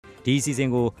ဒီအစီအစဉ်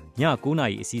ကိုည9:00 နာ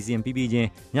ရီအစီအစဉ်ပြီးပြီးချင်း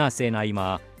ည10:00 နာရီမှာ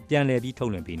ပြန်လည်ပြီးထု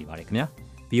တ်လွှင့်ပေးနေပါတယ်ခင်ဗျာ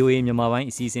VOA မြန်မာပိုင်း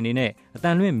အစီအစဉ်တွေနဲ့အတ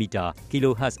န်လွင့်မီတာ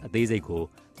kHz အသေးစိတ်ကို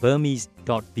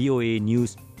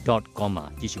burmese.voanews.com မှာ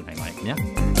ကြည့်ရှုနိုင်ပါတယ်ခင်ဗျာ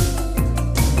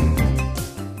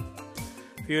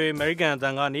VOA American အတ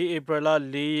န်ကနေဧပြီလ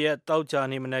4ရက်တောက်ကြ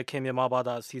နေမနက်ခင်းမြန်မာဘာ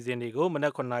သာအစီအစဉ်တွေကိုမန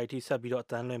က်9:00 နာရီထိဆက်ပြီးတော့အ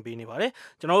တန်လွှင့်ပေးနေပါတယ်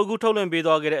ကျွန်တော်အခုထုတ်လွှင့်ပေး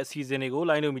သွားခဲ့တဲ့အစီအစဉ်တွေကို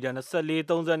လိုင်းနိုမီတာ24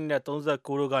 30နဲ့39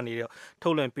တို့ကနေထု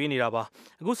တ်လွှင့်ပေးနေတာပါ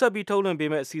အခုဆက်ပြီးထုတ်လွှင့်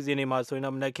ပေးမယ့်အစီအစဉ်တွေမှာဆိုရင်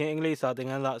တော့မနက်ခင်းအင်္ဂလိပ်စာသင်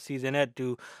ခန်းစာအစီအစဉ်နဲ့အတူ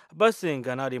အပတ်စဉ်က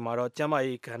ဏ္ဍတွေမှာတော့ကျမ်းမာ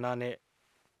ရေးကဏ္ဍနဲ့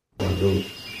တို့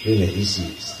မြို့နယ် EC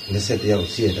 21ယောက်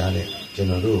ရှိရတဲ့ကျွန်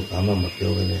တော်တို့ဘာမှမ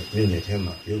ပြောဘဲနဲ့မြို့နယ်ထဲ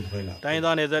မှာပြုတ်ခွဲလာတိုင်း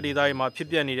သားနယ်စပ်ဒေသတွေမှာဖြစ်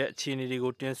ပျက်နေတဲ့အခြေအနေတွေ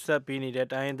ကိုတင်ဆက်ပေးနေတဲ့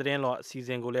တိုင်းသတင်းလောအစီအစ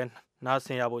ဉ်ကိုလည်းနားဆ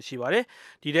င်ရဖို့ရှိပါတယ်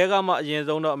ဒီတဲကမှအရင်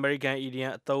ဆုံးတော့ American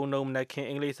Idiom အသုံးအနှုန်းနဲ့ခင်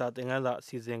အင်္ဂလိပ်စာသင်ခန်းစာအ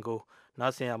စီအစဉ်ကို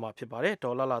နားဆင်ရမှာဖြစ်ပါတယ်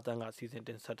ဒေါ်လာတန်းကအစီအစဉ်တ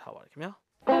င်ဆက်ထားပါတယ်ခင်ဗျာ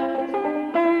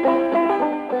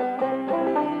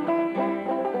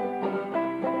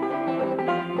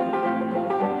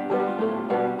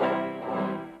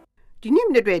ဒီနေ့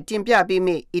မြစ်တွေတင်ပြပေးမ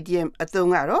ယ့် idiom အ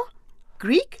သုံးကတော့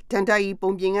Greek ဒန်တာရီ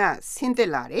ပုံပြင်ကဆင်းသ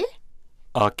က်လာတယ်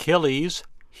Achilles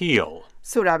heel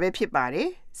ဆိုတာပဲဖြစ်ပါတယ်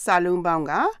စာလုံးပေါင်း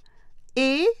က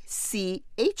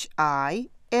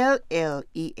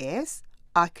ACHILLES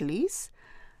Achilles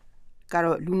က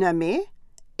တော့လူနာမည်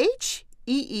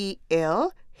HEEL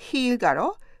heel က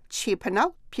တော့ခြေဖနှော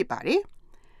က်ဖြစ်ပါတယ်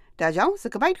ဒါကြောင့်စ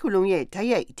ကားပိုက်တစ်ခုလုံးရဲ့ဓာတ်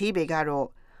ရိုက်အဓိပ္ပာယ်ကတော့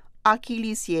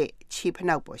Achilles ရဲ့ခြေဖ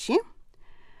နှောက်ပေါ့ရှင်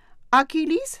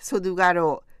Achilles ဆိုသူက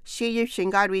တော့ရှေးရုပ်ရှင်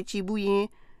ကားတွေကြည့်ဘူးရင်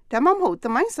ဒါမှမဟုတ်သ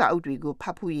မိုင်းစာအုပ်တွေကိုဖ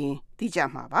တ်ဖူးရင်သိကြ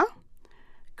မှာပါ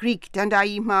Greek ဒန်တာ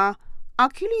ရီမှာ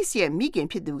Achilles ရဲ့မိခင်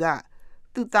ဖြစ်သူက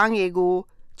သူ့သားငယ်ကို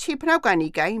ခြေဖနှောက်ကနေ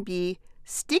ကိုင်းပြီး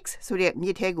Styx ဆိုတဲ့မြ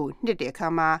စ်ထဲကိုနှစ်တဲ့အခါ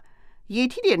မှာရေ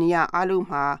ထိတဲ့နေရာအလုံး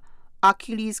မှာ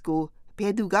Achilles ကိုဘ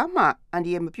ယ်သူကမှအန္တ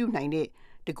ရာယ်မပြုနိုင်တဲ့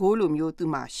တကိုးလိုမျိုးသူ့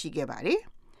မှာရှိခဲ့ပါတယ်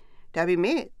ဒါပေ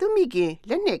မဲ့သူ့မိခင်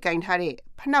လက်နဲ့ကိုင်းထားတဲ့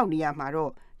ဖနှောက်နေရာမှာ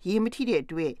တော့ရေမထိတဲ့အ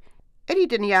တွက်အဲ့ဒီ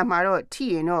တနေရာမှာတော့ထိ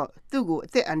ရင်တော့သူ့ကိုအ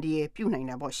သက်အန္တရာယ်ပြုနိုင်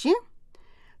တာပေါ့ရှင်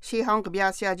ရှေးဟောင်းကဗျာ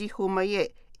ဆရာကြီးဟိုမာရဲ့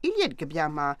Iliad ကဗျာ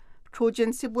မှာ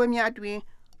Trojan စစ်ပွဲများအတွင်း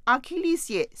Achilles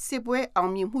ရဲ့စစ်ပွဲအော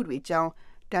င်မြင်မှုတွေအကြောင်း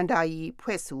ဒန်တာရီ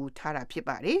ဖွဲ့ဆိုထားတာဖြစ်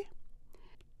ပါတယ်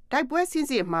တိုက်ပွဲစင်း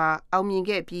စစ်မှာအောင်မြင်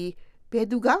ခဲ့ပြီးဘယ်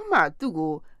သူကမှသူ့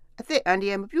ကိုအသက်အန္တ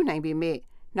ရာယ်မပြုနိုင်ပေမဲ့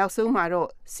နောက်ဆုံးမှာတော့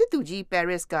စစ်သူကြီး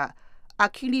Paris က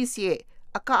Achilles ရဲ့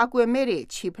အကာအကွယ်မဲ့တဲ့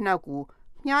ခြေဖနှောက်ကို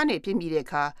မြားနဲ့ပြင်ပြီးတဲ့အ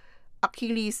ခါ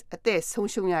Achilles အသက်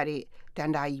ဆုံးရှုံးရတဲ့ဒ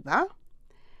န်တာကြီးပါ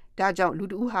ဒါကြောင့်လူ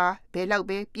တို့ဟာဘယ်လောက်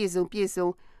ပဲပြည့်စုံဘ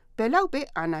ယ်လောက်ပဲ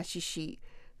အာနာရှိ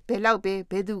ဘယ်လောက်ပဲ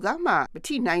ဘယ်သူကမှမ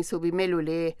ထိနိုင်ဆိုပေမဲ့လို့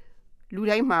လေလူ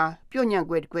တိုင်းမှာပြော့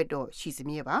ညံ့ွယ်တစ်ွက်တော့ရှိစ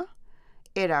မြဲပါ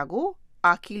အဲ့ဒါကို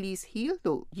Achilles heel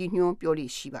လို့ရည်ညွှန်းပြော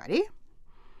လို့ရှိပါတယ်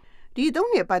ဒီ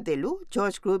သုံးနဲ့ပတ်သက်လို့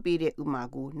George Grow ပေးတဲ့ဥမာ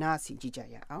ကိုနားဆင်ကြည့်ကြ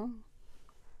ရအောင်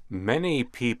Many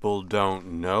people don't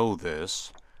know this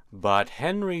But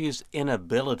Henry's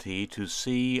inability to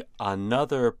see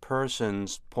another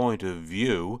person's point of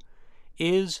view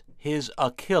is his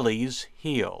Achilles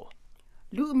heel.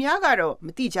 လူအများကတော့မ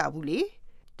သိကြဘူးလေ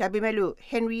ဒါပေမဲ့လို့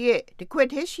Henry ရဲ့တခွက်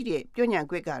ထဲရှိတဲ့ပြောညံ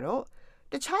ခွက်ကတော့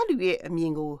တခြားလူရဲ့အမြ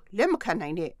င်ကိုလက်မခံနို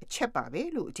င်တဲ့အချက်ပါပဲ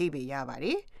လို့အဓိပ္ပာယ်ရပါတ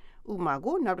ယ်ဥပမာ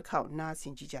ကိုနောက်တစ်ခေါက်နားဆ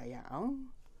င်ကြည့်ကြရအောင်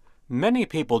Many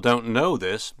people don't know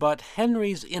this, but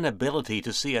Henry's inability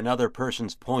to see another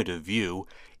person's point of view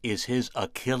is his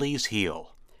Achilles heel.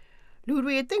 လူ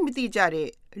တွေသိမသိကြတဲ့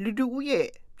လူတို့ရဲ့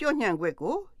ပြောညံခွက်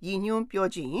ကိုရည်ညွှန်းပြော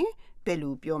ကြည့်ရင်ဘယ်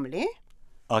လိုပြောမလဲ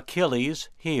Achilles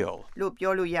heel လို့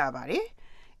ပြောလို့ရပါတယ်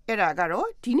အဲ့ဒါကတော့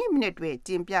ဒီနေ့မိနစ်တွေတ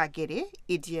င်ပြခဲ့တဲ့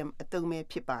idiom အသုံးပဲ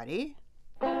ဖြစ်ပါတယ်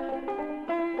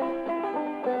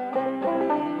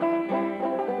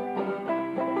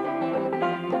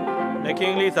လက်က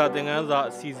င်းလေးစာသင်ခန်းစာ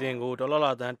အစီအစဉ်ကိုဒေါ်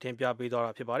လာတန်းတင်ပြပေးသွား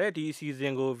တာဖြစ်ပါတယ်ဒီအစီအစ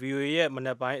ဉ်ကို VOA ရဲ့မန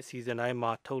က်ပိုင်းအစီအစဉ်တိုင်း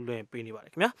မှာထုတ်လွှင့်ပေးနေပါတ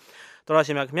ယ်ခင်ဗျာတော်ရ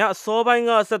ရှင်များခင်ဗျာအစောပိုင်း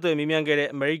ကဆက်သွယ်မေးမြန်းခဲ့တဲ့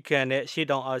American နဲ့ရှေ့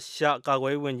တောင်အာရှကာကွ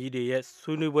ယ်ရေးဝန်ကြီးတွေရဲ့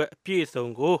ဆွေးနွေးပွဲအပြည့်အစုံ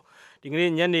ကိုဒီကနေ့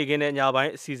ညနေခင်းနဲ့ညပို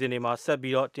င်းအစီအစဉ်တွေမှာဆက်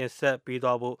ပြီးတော့တင်ဆက်ပေး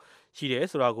သွားဖို့ရှိတယ်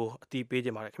ဆိုတာကိုအတည်ပြုပေးကြ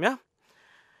ပါတယ်ခင်ဗျာ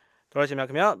တော်ရရှင်များ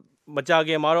ခင်ဗျာမကြခ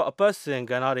င်မှာတော့အပတ်စဉ်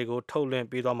ကဏ္ဍတွေကိုထုတ်လွှင့်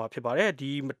ပေးသွားမှာဖြစ်ပါတယ်ဒီ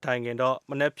တိုင်ခင်တော့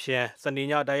မနေ့ဖြန်စနေ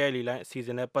ညတိုက်ရိုက်လီလိုင်းအစီအစ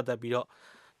ဉ်နဲ့ပတ်သက်ပြီးတော့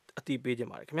အတိပေးကြ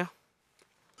ပါတယ်ခင်ဗျာ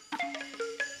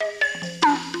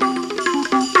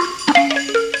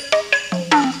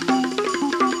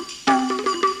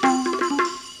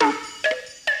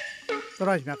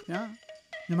တော်ရရှိမြခင်ဗျာ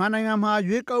မြန်မာနိုင်ငံမှာ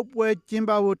ရွေးကောက်ပွဲကျင်း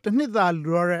ပဖို့တစ်နှစ်သာ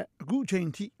လိုတဲ့အခုအချိန်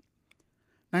ထိ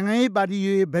နိုင်ငံရေးပါတီ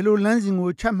တွေဘယ်လိုလမ်းစဉ်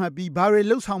ကိုချမှတ်ပြီးဘာတွေ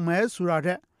လှုပ်ဆောင်မယ်ဆိုတာ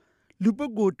တဲ့လူပု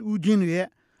ဂ္ဂိုလ်တူချင်းတွေရဲ့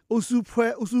အုပ်စု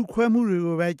ခွဲမှုတွေ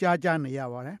ကိုပဲကြားနေရ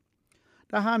ပါတယ်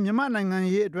ဒါဟာမြန်မာနိုင်ငံ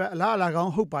ရေးအတွက်အလားအလာကော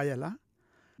င်းဟုတ်ပါရဲ့လား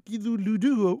ပြည်သူလူ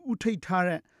ထုကိုဥထိတ်ထား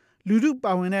တဲ့ လူထု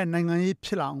ပါဝင်တဲ့နိုင်ငံရေးဖြ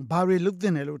စ်လာအောင်ဘာတွေလုပ်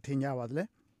သင့်တယ်လို့ထင်ကြပါ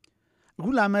သလဲအ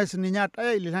ခုလာမယ့်စနေည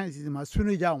တိုက်ရိုက်လေလှိုင်းအစီအစဉ်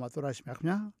မှာဆွေးနွေးကြအောင်ပါသောရရှိမြခင်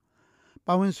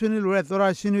ဗျာပါဝင်ဆွေးနွေးလို့တဲ့သော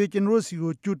ရရှင်တွေ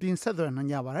ကျွန်တော်တို့စီကိုကြိုတင်ဆက်သွယ်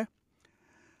နိုင်ကြပါတယ်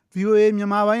VOA မြန်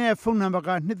မာပိုင်းရဲ့ဖုန်းနံပါတ်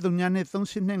က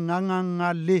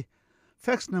23923895554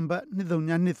 fax number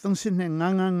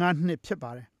 23923895552ဖြစ်ပါ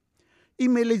တယ်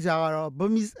email လိပ်စာကတော့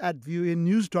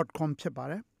burmese@voanews.com ဖြစ်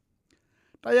ပါ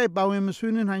တယ်တိုက်ရိုက်ပါဝင်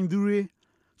မဆွေးနွေးနိုင်သူ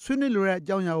တွေဆွေးနွေးလိုတဲ့အ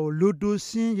ကြောင်းအရာကိုလို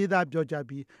တိုရှင်းရေးသားပြောကြ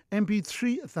ပြီး MP3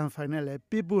 အသံဖိုင်နဲ့လ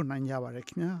ည်းပေးပို့နိုင်ကြပါတယ်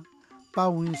ခင်ဗျာပါ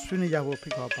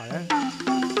ဝင်ဆွေးနွေးကြဖို့ဖိတ်ခေါ်ပါတယ်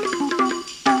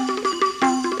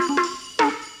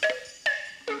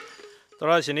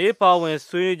သောရရှင်တွေပါဝင်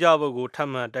ဆွေးနွေးကြဖို့ကိုထပ်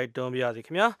မံတိုက်တွန်းပါရစေခ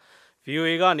င်ဗျာ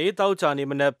VOA ကနေတောက်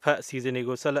ချာနေမနေ့ဖက်အစီအ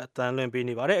စဉ်တွေကိုဆက်လက်အသံလွှင့်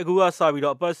ပေးနေပါတယ်အခုက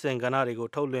စပြီးတော့အပတ်စဉ်ကဏ္ဍတွေကို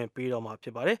ထုတ်လွှင့်ပေးတော့မှာဖြ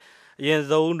စ်ပါတယ်အ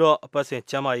ရင်ဆုံးတော့အပတ်စဉ်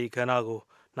ကျမ်းမာရေးကဏ္ဍ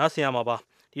ကိုနားဆင်ရ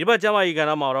မှာပါဒီတစ်ပတ်ကျမ်းမာရေးကဏ္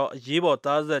ဍမှာတော့အရေးပေါ်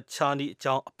သားဆက်ချာနီအ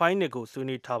ကြောင်းအပိုင်းတွေကိုဆွေး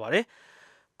နွေးထားပါတယ်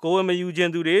ကိုယ်ဝ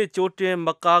မယူခြင်းသူတွေကြိုတင်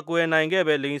မကာကွယ်နိုင်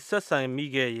ခဲ့ပဲလိန်ဆက်ဆံမိ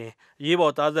ခဲ့ရင်အရေး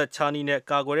ပေါ်သားဆက်ချာနီနဲ့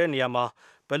ကာကွယ်တဲ့နေရာမှာ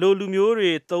ဘယ်လိုလူ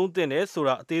မျိုးတွေသုံးသင့်တယ်ဆို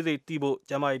တာအသေးစိတ်သိဖို့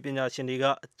ကျမ်းမာရေးပညာရှင်တွေ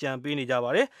ကအကြံပေးနေကြပါ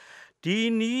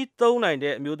တယ်ဒီနီးသုံး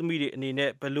နိုင်တဲ့အမျိုးသမီးတွေအနေ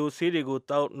နဲ့ဘယ်လိုဆေးတွေကို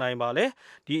တောက်နိုင်ပါလဲ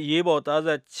ဒီအရေးပေါ်သားဆ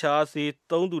က်ချာဆေး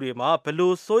သုံးသူတွေမှာ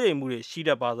ဘယ်လိုစိုးရိမ်မှုတွေရှိတ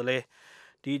တ်ပါ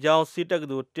သလဲဒီကြောင့်စစ်တက္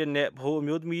ကသိုလ်1နဲ့ဗဟိုအ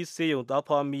မျိုးသမီးဆေးရုံသား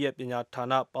ဖွားမိရဲ့ပညာဌာ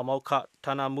နပါမောက္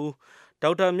ခဌာနမှူး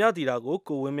ဒေါက်တာမြတ်တီတာကို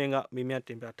ကိုဝင်းမင်းကမေးမြန်း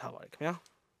တင်ပြထားပါတယ်ခင်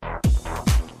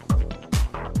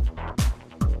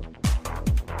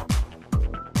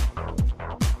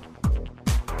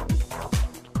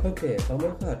ဗျာဟုတ်ကဲ့ပါ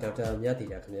မောက္ခ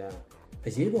ဒေါက်တာမြတ်တီတာခင်ဗျာအ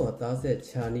ရေးပေါ်သား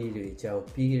ဆက်ချာနီတွေအကြော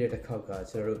င်းပြီးခဲ့တဲ့တစ်ခေါက်က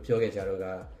ကျွန်တော်တို့ပြောခဲ့ကြတော့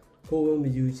ကကိုယ်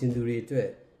မယူခြင်းသူတွေအတွက်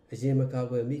အရင်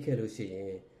မကာကွယ်မိခဲ့လို့ရှိရ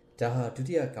င်ဒါဟာဒု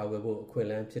တိယကာကွယ်ဖို့အခွင့်အ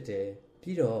လမ်းဖြစ်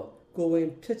တယ်ပြီးတော့ကိုယ်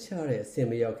ဝင်ဖြတ်ချတဲ့အဆ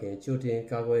င့်မရောက်ခင်ကြို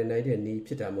တင်ကာကွယ်နိုင်တဲ့န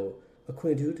ည်းဖြစ်တာမို့အခွ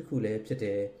င့်အရေးတစ်ခုလည်းဖြစ်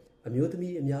တယ်အမျိုးသ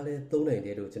မီးအများလည်းသုံးနိုင်တ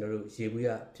ယ်လို့ကျွန်တော်တို့ရေဘူး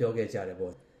ရပြောခဲ့ကြ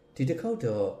တယ်ပေါ့ဒီတစ်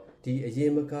ခေါက်တော့ဒီအ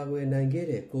ရင်မကာကွယ်နိုင်ခဲ့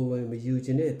တဲ့ကိုယ်ဝင်မယူခြ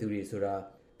င်းတဲ့သူတွေဆိုတာ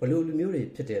ဘလို့လူမျိုး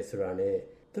တွေဖြစ်တယ်ဆိုတာနဲ့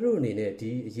သူတို့အနေနဲ့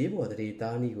ဒီအရေးပေါ်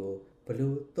တရေသားနည်းကိုဘ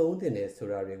လို့သုံးတင်တယ်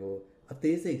ဆိုတာတွေကိုအ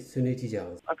သေးစိတ်ဆွေးနွေးကြည့်ကြ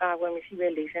အောင်အကာအကွယ်မ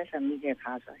ရှိပဲလိမ့်ဆက်ဆံမိတဲ့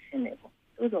ခါဆိုတာရှင်း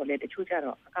တယ်ပေါ့သို့တော်လည်းတ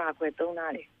ချို့ကြတော့အကာ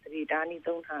အကွယ်သုံးထားတယ်တရေသားန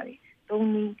ည်းသုံးထား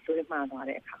တယ်သုံးနည်းဆိုမှသွား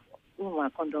တဲ့အခါပေါ့ဥပမာ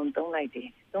ကွန်ဒုံသုံးလိုက်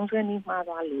တယ်သုံးဆွဲနည်းမှား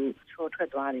သွားလို့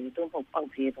ချော်ထွက်သွားတယ်သုံးဖို့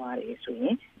ပေါက်ပြေးသွားတယ်ဆိုရ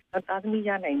င်သားသမီးရ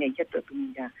နိုင်တဲ့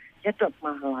ရက်တွက်ပြီးရက်တွက်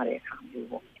မှားသွားတဲ့အခါ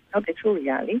မျိုးပေါ့နောက်တချို့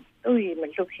ရလေသူ့ရေ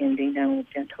မလွတ်ခင်ဒိန်းတန်းကို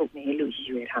ပြန်ထုတ်မယ်လို့ရည်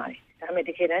ရွယ်ထားတယ်ဒါပေမဲ့တ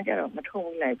ကယ်တမ်းကျတော့မထုတ်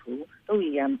ဘူးလိုက်ဘူးသူ့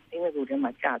ရေကအင်းမကူထဲ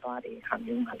မှာကျသွားတဲ့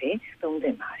အခါမျိုးမှာလေသုံးသ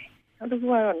င့်ပါတယ်နောက်တစ်ခု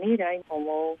ကတော့နေ့တိုင်းဟော်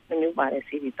မုန်းမျိုးပါ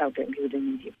တဲ့ဆေးတွေတောက်တဲ့မျိုး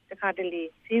သမီးတွေတစ်ခါ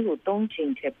တလေဆေးကို3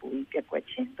ချိန်ထက်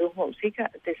ပိုပြီးပြက်ကွက်ခြင်းသို့မဟုတ်ဆေး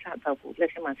ကအသက်ဆတောက်ဖို့လက်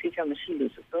ရှိမှာဆေးကမရှိလို့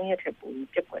ဆို3ရက်ထက်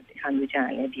ပိုပြီးပြက်ကွက်တဲ့အခါမျိုးကြ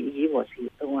ရင်လည်းဒီအရေးပေါ်ဆေး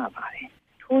သုံးရပါတယ်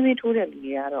ထိုး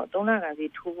တဲ့လူတွေကတော့3လကန်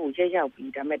ဆေးထိုးဖို့ရက်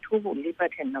ရောက်ပြီးဒါပေမဲ့ထိုးဖို့4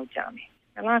ပတ်ထက်နောက်ကျမယ်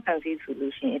2လကန်ဆေးဆို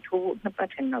လို့ရှိရင်ထိုးဖို့2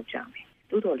ပတ်ထက်နောက်ကျမယ်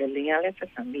တိုးတော်လည်းလင်ရလည်း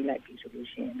ဆက်ဆံမိလိုက်ပြီဆိုလို့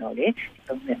ရှိရင်တော့လေ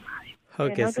သုံးသင့်ပါ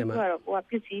တယ်ဟုတ်ကဲ့ဆရာမကိုက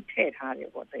ပစ္စည်းထည့်ထား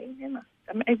တယ်ပေါ့တဲ့အိမ်ထဲ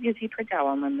မှာဒါပေမဲ့ပစ္စ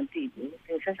ည်းထွက်ကြပါမှမသိဘူးသ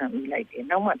င်ဆက်ဆံမိလိုက်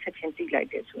တယ်နောက်မှချက်ချင်းသိလိုက်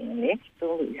တယ်ဆို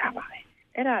ရင်လေသုံးလို့ရပါ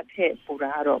တယ်အဲ့ဒါ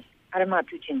ထက်ပူတာကတော့အာရမ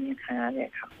ပြုခြင်းနဲ့ခံရ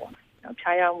တဲ့အခါပေါ့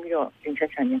နောက်ဖြားရောက်ပြီးတော့သင်ဆ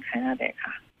က်ဆံခြင်းခံရတဲ့အ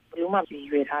ခါ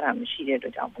ဘလို့မှပြီးရွေထားတာမရှိတဲ့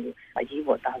အတွက်ကြောင့်မလို့အ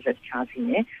ရေးပေါ်သား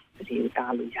ဆက်ချားစီနဲ့ဒီ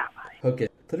ကိုတားလို့ရပါတယ်ဟုတ်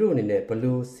ကဲ့သူတို့အနေနဲ့ဘ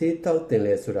လို့ဆေးတောက်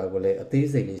တင်လဲဆိုတာကိုလည်းအ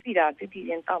သေးစိတ်လေးပြီးတာ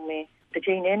တည်ရင်တောက်မယ်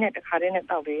တစ်ချိန်နဲ့တစ်ခါတည်း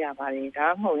နဲ့တောက်လို့ရပါတယ်ဒါ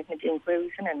မှမဟုတ်နှစ်ချိန်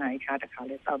ခွဲပြီး12နာရီခြား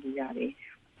တစ်ခါလဲတောက်လို့ရတယ်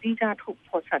စီးသားထုတ်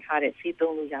ဖော်ဆက်ထားတဲ့စီး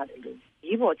သုံးလို့ရတယ်လို့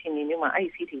ရေးပေါ်ချင်းနေမျိုးမှာ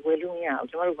အဲ့ဒီစီးတွေဝယ်လို့မရ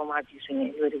အောင်ကျွန်တော်တို့ဗမာပြည်ဆို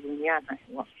ရင်အလွယ်တကူမရနိုင်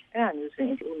ဘူးပေါ့အဲ့ဒါမျိုးဆို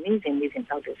ရင်ဒီနေ့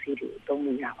စဉ်တောက်တဲ့စီးတွေကိုသုံး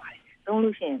လို့ရပါတယ်သုံး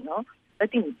လို့ရှိရင်နော်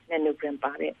လက်တိနနိုဂ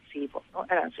ရမ်ပါတဲ့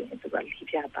စီးပေါ့နော်အဲ့ဒါဆိုရင်သူ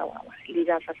ကလီပြတောက်ရပါတယ်လီ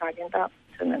ပြဆဆချင်းတောက်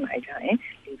12နာရီခြား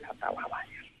ရင်လီပြတောက်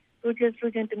ရပါတယ်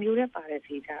progesterone တမျိုးနဲ့ပါတဲ့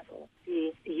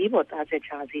ဆေးကြတော့ဒီအရေးပေါ်သား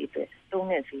ဆက်ချားဆေး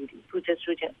အတွက်သုံးတဲ့ဆေးဒီ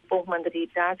progesterone ပုံမှန်တ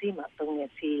ည်းသားဆေးမှာသုံး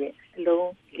တဲ့ဆေးရဲ့အလုံး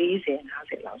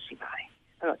40-50လောက်ရှိပါ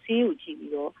တယ်အဲ့တော့ဆေးကိုကြ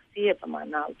ည့်ပြီးတော့ဆေးရဲ့ပမာ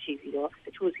ဏကိုကြည့်ပြီးတော့တ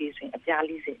ချို့ဆေးဆိုရင်အပြား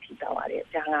40ထိတောက်ရတယ်အ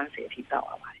ပြား50ထိ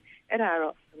တောက်ရပါတယ်အဲ့ဒါ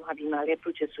တော့ဒီမှာလည်း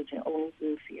progesterone အုံး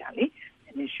ဆေးရလေ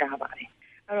နည်းရှားပါ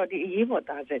တယ်အဲ့တော့ဒီအရေးပေါ်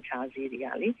သားဆက်ချားဆေးတွေ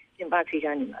ကလေပြင်ပဆေးက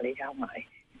နေမှလည်းရောက်ပါတယ်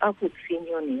အောက်ခုစီး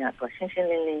မျိုးနေရတော့ရှင်းရှင်း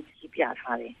လင်းလင်းကြီးပြ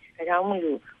ထားတယ်ဒါကြောင့်မ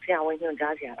လို့ဆရာဝန်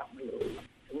ညွှန်ကြားစရာတော့မလို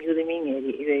ဘူးမျိုးသမီး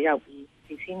ငယ်တွေအရွယ်ရောက်ပြီး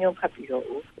ဒီစီးမျိုး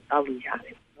ဖတ်ပြီးတော့တောက်လို့ရတ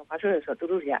ယ်ဘာလို့လဲ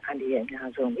ဆိုတော့သူတို့ကအန်ဒီရဲ့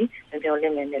အများဆုံးပြီးကြောင်လ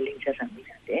င်းနဲ့လိမ့်ဆက်ဆံပြီး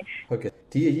တယ်ဟုတ်ကဲ့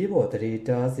ဒီအရေးပေါ်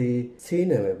တရေတားစီ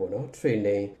ဆေးနာမည်ပေါ့နော်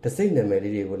training တစိမ့်နာ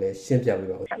မည်လေးတွေကိုလည်းရှင်းပြပေး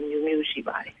ပါဦးမျိုးရှိ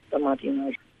ပါတယ်ပမာ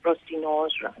တင်နော် prostinol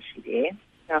ဆိုတာရှိ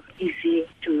တယ်နောက် easy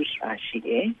to ဆိုတာရှိ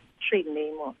တယ်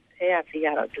training ပေါ့အဲ့ဒါစီက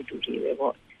တော့တူတူ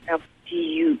လေးပဲပေါ့နောက်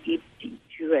DUET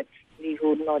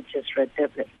legal not just red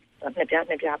tablet နှစ်ပြ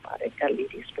ပါတယ်ကလေး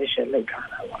ဒီ special လောက်ထား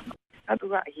တာပေါ့နော်။သူ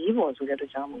ကအရေးပေါ်ဆိုတဲ့အတွ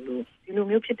က်ကြောင့်မလို့ဒီလို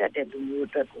မျိုးဖြစ်တတ်တဲ့လူမျိုး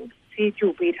အတွက်ကိုဆေး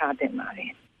ကြိုပေးထားတင်ပါတ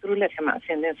ယ်။သူတို့လက်ထက်မှာအဆ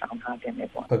င်သင့်ဆောင်ထားတင်တယ်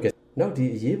ပေါ့။ဟုတ်ကဲ့နောက်ဒီ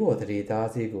အရေးပေါ်သတိသား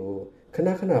ဆေးကိုခဏ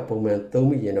ပုံမှန်သုံး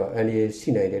မိရင်တော့အန္တရာယ်ရှိ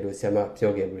နိုင်တယ်လို့ဆရာမ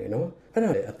ပြောခဲ့ပြီလေနော်။အဲ့ဒါ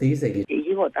လေအသေးစိတ်လေးဒီအ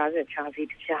ရေးပေါ်သားဆက်ချားဆေး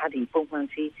တရားဒီပုံမှန်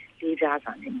ဆေး၄ပြား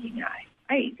စာနဲ့ညီညာတယ်။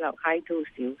အဲ့ဒီတော့ high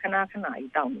dose ကိုခဏ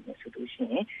ကြီးတောက်နေလို့ဆိုလို့ရှိ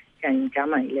ရင်ကန်ဂျာ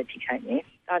မန်ကြီးလည်းထိခိုက်မယ်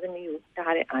။သားသမီးကို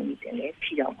တားတဲ့အာနိသင်လည်း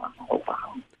ထိရောက်မှာမဟုတ်ပါ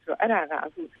ဘူး။ဆိုတော့အဲ့ဒါကအ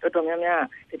ခုတော်တော်များများ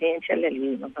သတင်းအချက်လက်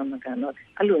လေးမမှန်ကန်တော့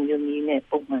အဲ့လိုမျိုးကြီးနဲ့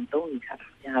ပုံမှန်သုံးနေကြတာ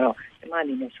များတော့ဒီမအ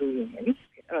နေနဲ့ဆိုရင်လေ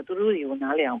အဲ့တော့သူတို့တွေကို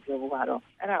နားလည်အောင်ပြောဖို့ကတော့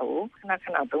အဲ့ဒါကိုခ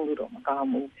ဏသုံးလို့တော့မကောင်း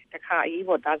ဘူးတခါအရေး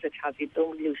ပေါ်သားစချာစီ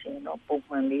သုံးလို့ရှိရင်တော့ပုံ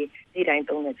မှန်လေးနေ့တိုင်း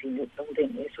သုံးတဲ့စီလို့သုံးတဲ့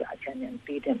နေဆိုတာအကြံဉာဏ်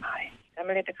ပေးတင်ပါတယ်ဒါ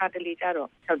မှလည်းတခါတလေကျတော့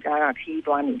ယောက်ျားကခီး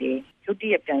သွားနေတယ်ရုတ်တ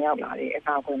ရက်ပြန်ရောက်လာတယ်အ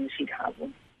ကာအကွယ်မရှိထား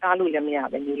ဘူးတားလို့လည်းမရ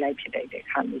ပဲနေလိုက်ဖြစ်တဲ့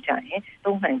ခါမျိုးကြရင်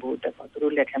သုံးနိုင်ဖို့အတွက်တော့သူ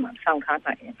တို့လက်ထက်မှာစောင့်ထား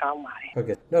နိုင်ရင်ကောင်းပါတယ်ဟုတ်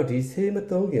ကဲ့နောက်ဒီဆေးမ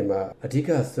သုံးခင်မှာအဓိက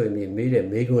ဆိုရင်မေးတဲ့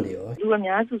မေးခွန်းတွေရောလူအ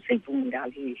များစုစိတ်ပူနေတာ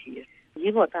လေးရှိတယ်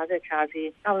ရေးပေါ်သားဆက်ချားစီ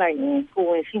တောက်လိုက်ရင်ကို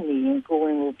ဝင်ရှိနေရင်ကိုဝ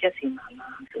င်ကိုပြက်စီမှာ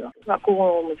လားဆိုတော့သူကကိုဝ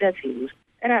င်ကိုမပြက်စီဘူး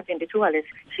အဲ့ဒါပြင်တချို့ကလည်း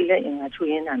ခြေလက်အင်ကချွေး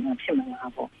ရင်းနာမှာဖြစ်မှာ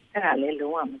လားပေါ့အဲ့ဒါလည်း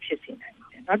လုံးဝမဖြစ်စေနိုင်ပါ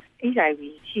ဘူးနောက် HIV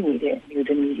ရှိနေတဲ့မျိုး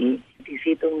သမီးတွေဒီ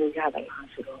ဆေးသုံးလို့ရသလား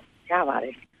ဆိုတော့ရပါတ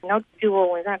ယ်နောက်ဒီဝ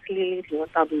င်စားကလေးလေးတွေ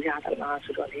တောက်ပြီးရသလား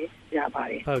ဆိုတော့လေရပါ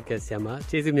တယ်ဟုတ်ကဲ့ဆရာမ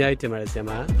ကျေးဇူးအများကြီးတင်ပါတယ်ဆရာ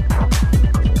မ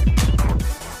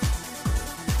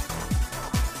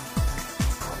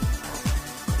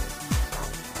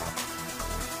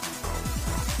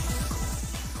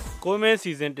ကိုမင်း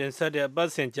စီစဉ်တင်ဆက်တဲ့အပတ်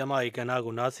စဉ်ကျမ်းမာရေးကဏ္ဍ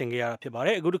ကိုနားဆင်ကြရတာဖြစ်ပါတ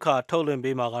ယ်အခုတစ်ခါထုတ်လွှင့်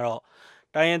ပေးမှာကတော့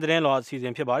တိုင်းရင်းသတင်းလောအစီအစ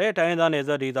ဉ်ဖြစ်ပါတယ်တိုင်းရင်းသားနယ်စ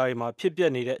ပ်ဒေသတွေမှာဖြစ်ပျ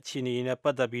က်နေတဲ့အခြေအနေတွေနဲ့ပ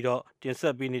တ်သက်ပြီးတော့တင်ဆ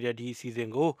က်ပေးနေတဲ့ဒီအစီအစဉ်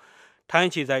ကိုထို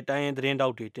င်းခြေဆိုင်တိုင်းရင်းသတင်းတော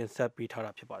က်တွေတင်ဆက်ပေးထား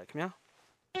တာဖြစ်ပါတယ်ခင်ဗျာ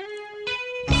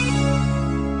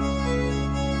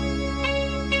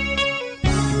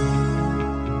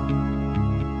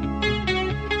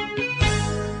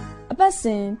အပတ်စ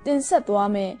ဉ်တင်ဆက်သွား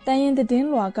မယ့်တိုင်းရင်းသတင်း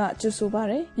လွှာကကြိုဆိုပါ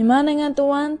ရယ်မြန်မာနိုင်ငံတ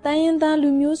ဝန်းတိုင်းရင်းသားလူ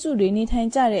မျိုးစုတွေနေထိုင်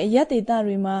ကြတဲ့အရပ်ဒေသ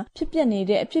တွေမှာဖြစ်ပျက်နေ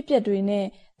တဲ့အဖြစ်အပျက်တွေနဲ့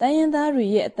တိုင်းရင်းသားတွေ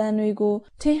ရဲ့အသံတွေကို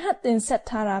ထင်ဟပ်တင်ဆက်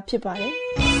ထားတာဖြစ်ပါတယ်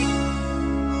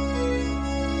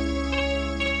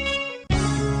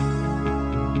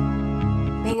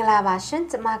မင်္ဂလာပါရှင်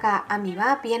ကျမကအမီပါ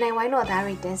BNI ဝိုင်းတော်သား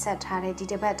တွေတင်ဆက်ထားတဲ့ဒီ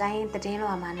တစ်ပတ်တိုင်းသတင်း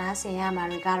လွှာမှာနားဆင်ရမှာ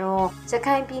တွေကတော့ရ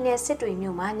ခိုင်ပြည်နယ်စစ်တွေ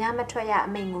မြို့မှာညမထွက်ရအ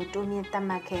မိန့်ကိုတိုးမြင့်သတ်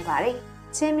မှတ်ခဲ့ပါတယ်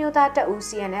ချင်းမျိုးသားတပ်ဦး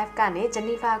CNF ကနေဂျ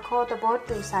နီဖာခေါ်သဘော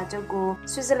တူစာချုပ်ကို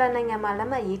ဆွစ်ဇာလန်နိုင်ငံမှာလက်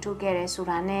မှတ်ရေးထိုးခဲ့တယ်ဆို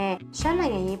တာနဲ့ရှမ်းနို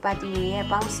င်ငံရေးပါတီတွေရဲ့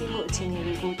ပေါင်းစည်းမှုအခြေအနေ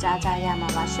တွေကိုကြားကြရမှာ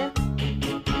ပါရှင်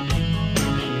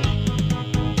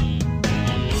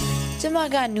ကျမ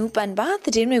ကနူးပန်ပါသ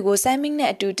တင်းတွေကိုစိုင်းမင်း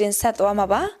နဲ့အတူတင်ဆက်သွားမှာ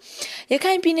ပါရ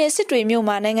ခိုင်ပြည်နယ်စစ်တွေမြို့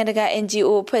မှာနိုင်ငံတကာ NGO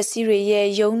အဖွဲ့အစည်းတွေရဲ့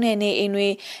ရုံးနယ်နေအိမ်တွေ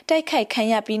တိုက်ခိုက်ခံ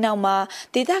ရပြီးနောက်မှာ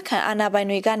ဒေသခံအာဏာပိုင်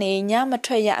တွေကနေညမ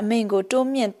ထွက်ရအမိန့်ကိုတိုး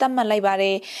မြင့်သတ်မှတ်လိုက်ပါတ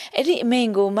ယ်အဲ့ဒီအမိန့်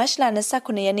ကိုမတ်လ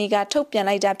29ရက်နေ့ကထုတ်ပြန်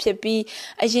လိုက်တာဖြစ်ပြီး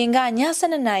အရင်ကည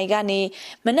12နာရီကနေ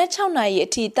မနက်6နာရီအ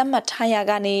ထိသတ်မှတ်ထားရ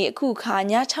ကနေအခုခါ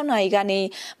ည6နာရီကနေ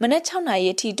မနက်6နာရီ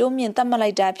အထိတိုးမြင့်သတ်မှတ်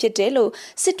လိုက်တာဖြစ်တယ်လို့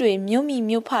စစ်တွေမြို့မိ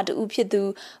မြို့ဖတူဖြစ်သူ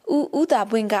ဦးသာ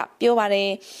ပွင့်ကပြောပါတယ်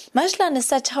မတ်လ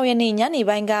26ရက်နေ့ညနေ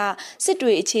ပိုင်းကစစ်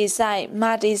တွေအခြေဆိုင်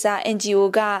မာဒေဇာ NGO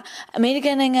ကအမေရိက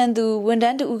န်နိုင်ငံသူဝန်ထ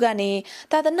မ်းတဦးကနေ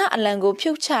သာသနာအလံကို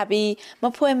ဖြုတ်ချပြီးမ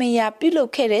ဖွဲမရပြုလု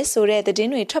ပ်ခဲ့တဲ့ဆိုတဲ့သတ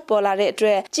င်းတွေထွက်ပေါ်လာတဲ့အတွ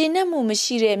က်ကျေနပ်မှုမ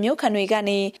ရှိတဲ့မြို့ခံတွေက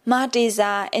နေမာဒေ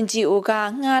ဇာ NGO က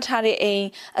ငှားထားတဲ့အိမ်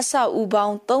အဆောက်အဦပေါ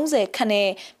င်း30ခန့်နဲ့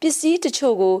ပစ္စည်းတ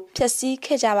ချို့ကိုဖျက်ဆီး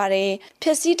ခဲ့ကြပါတယ်ဖျ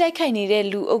က်ဆီးတိုက်ခိုက်နေတဲ့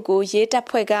လူအုပ်ကိုရေးတပ်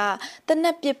ဖွဲ့ကတန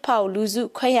က်ပစ်ဖောက်လူစု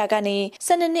ခွဲရကနေ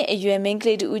12နှစ်အရွယ်မိန်းက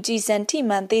လေးတူဦးကြီးစံထိ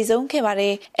မှန်သေဆုံးခဲ့ပါတ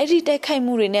ယ်အဲ့ဒီတိုက်ခိုက်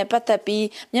မှုတွေနဲ့ပတ်သက်ပြီး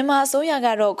မြန်မာအစိုးရက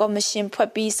တော့ကော်မရှင်ဖွဲ့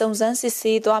ပြီးစုံစမ်းစစ်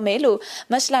ဆေးသွားမယ်လို့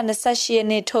မတ်လ28ရက်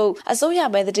နေ့ထုတ်အစိုးရ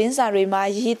ပိုင်းသတင်းစာတွေမှာ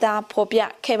ရေးသားဖော်ပြ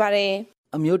ခဲ့ပါတယ်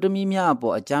အမျိုးသမီးများအ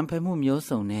ပေါ်အကြမ်းဖက်မှုမျိုး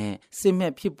စုံနဲ့စစ်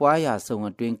မဲ့ဖြစ်ပွားရာစုံ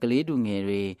အတွင်းကလေးသူငယ်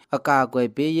တွေအကာအကွယ်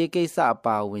ပေးရေးကိစ္စအ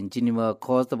ပါအဝင်ဂျီနီဗာ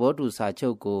ခေါ်သဘောတူစာချု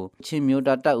ပ်ကိုချင်းမျိုး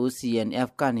သားတပ်ဦး CNF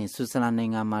ကနေဆွစ်ဇာလန်နို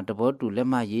င်ငံမှာသဘောတူလက်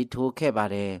မှတ်ရေးထိုးခဲ့ပါ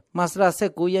တယ်။မတ်လ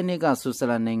19ရက်နေ့ကဆွစ်ဇာ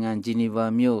လန်နိုင်ငံဂျီနီဗာ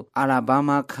မြို့အာလာဘာ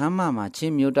မာခမ်းမမှာချ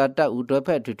င်းမျိုးသားတပ်ဦးတွဲဖ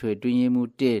က်ထွေတွင်းရေးမှု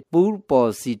1ပူး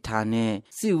ပေါ်စီထာနဲ့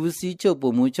စီဦးစီးချုပ်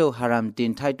ပုံမှုချုပ်ဟာရမ်တ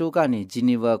င်ထိုက်တိုကနေဂျီ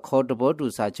နီဗာခေါ်သဘောတူ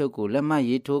စာချုပ်ကိုလက်မှတ်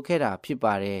ရေးထိုးခဲ့တာဖြစ်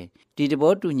ပါတယ်။ဒီတ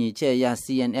ဘောတူညီချက်အရ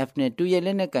CNF နဲ့တူရဲလ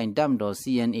က်နက်ကင်တပ်မတော်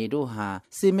CNA တို့ဟာ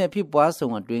စစ်မဲ့ဖြစ်ပွားဆော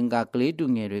င်အတွင်းကကလေးတူ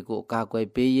ငယ်တွေကိုအကာအကွယ်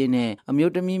ပေးရေးနဲ့အ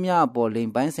မျိုးသမီးများအပေါ်လိ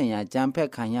မ်ပိုင်းဆိုင်ရာကြမ်းဖက်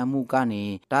ခံရမှုကနေ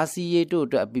တားဆီးရေးတို့အ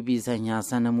တွက်အပြည်ပြည်ဆိုင်ရာ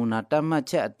စံနမူနာတတ်မှတ်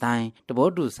ချက်အတိုင်းတဘော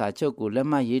တူစာချုပ်ကိုလက်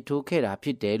မှတ်ရေးထိုးခဲ့တာဖြ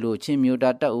စ်တယ်လို့ချင်းမျိုး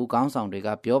သားတပ်ဦးခေါင်းဆောင်တွေက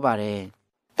ပြောပါတယ်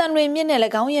တ တန်လွင်မြစ်နဲ့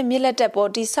၎င်းရဲ့မြစ်လက်တက်ပေါ်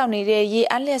တိဆောက်နေတဲ့ရေ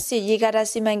အားလျက်စစ်ရေကာတာ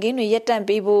စီမံကိန်းတွေရပ်တ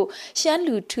န့်ပေးဖို့ရှ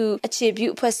မ်းလူထုအခြေပြု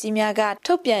အဖွဲ့အစည်းများ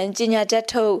ကထုတ်ပြန်ကြေညာချက်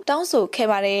ထုတ်တောင်းဆိုခဲ့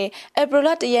ပါတယ်။ဧပြီလ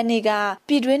1ရက်နေ့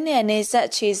ကပြည်တွင်းနဲ့နယ်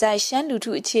စပ်အခြေစိုက်ရှ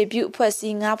မ်းလူထုအခြေပြုအဖွဲ့အ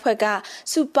စည်း9ဖွဲ့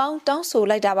ကစုပေါင်းတောင်းဆို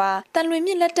လိုက်တာပါ။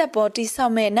တန်လွင်မြစ်လက်တက်ပေါ်တိဆော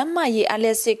က်မဲ့နမရေအားလျ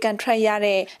က်စစ်ကန်ထရိုက်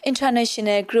ရတဲ့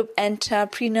International Group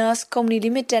Entrepreneurs Company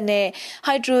Limited နဲ့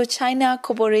Hydro China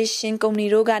Corporation Company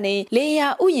တို့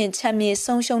ကနေလေယာဥယျာဉ်ချမ်း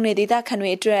မြေဆုံးရှုံးတဲ့ဒေသခံ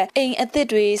တွေအတွက်အိမ်အသစ်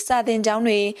တွေစာသင်ကျော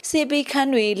င်းတွေစေပေးခ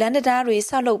န်းတွေလမ်းတရား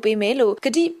တွေဆောက်လုပ်ပေးမယ်လို့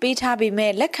ကတိပေး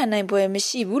ထားပေမဲ့လက်ခံနိုင်ပွဲမ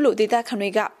ရှိဘူးလို့ဒေ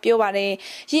သခံတွေကပြောပါတယ်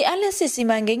။ရေအားလျက်စစ်စီ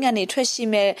မံကိန်းကနေထွက်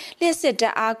ရှိမဲ့လျှက်စစ်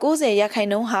တပ်အား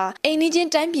90%ဟာအိမ်နီးချင်း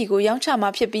တိုင်းပြည်ကိုရောင်းချမှာ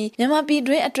ဖြစ်ပြီးမြန်မာပြည်တွ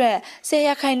င်းအတွက်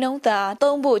10%သာ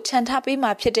သုံးဖို့ချန်ထားပေး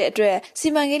မှာဖြစ်တဲ့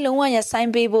အတွက်စီမံကိန်းလုံးဝရပ်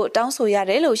ဆိုင်းပေးဖို့တောင်းဆိုရတ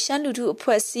ယ်လို့ရှမ်းလူထုအ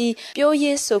ဖွဲ့အစ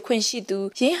ည်းပြောရေးဆိုခွင့်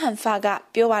ရှိသူရင်းဟန်ဖာ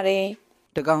ကပြောပါတယ်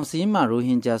တကောင်စီမှာရို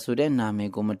ဟင်ဂျာဆိုတဲ့နာ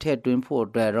မည်ကိုမထည့်သွင်းဖို့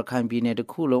အတွက်ရခိုင်ပြည်နယ်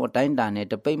တစ်ခုလုံးအတိုင်းအတာနဲ့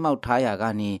တပိတ်မောက်ထားရာက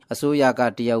နေအစိုးရ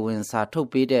ကတရားဝင်စာထုတ်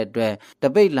ပေးတဲ့အတွက်တ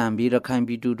ပိတ်လန်ပြီးရ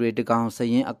ခိုင်ပြည်သူတွေတကောင်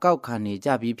စရင်အကောက်ခံနေကြ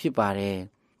ပြီးဖြစ်ပါ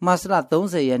တယ်မတ်လ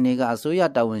30ရက်နေ့ကအစိုး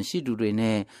ရတာဝန်ရှိသူတွေ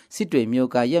နဲ့စစ်တွေမျိုး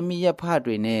ကရက်မိရက်ဖ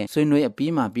တွေနဲ့ဆွေးနွေး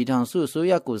အပြီးမှာပြည်ထောင်စုအစိုး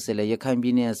ရကိုယ်စားလှယ်ရ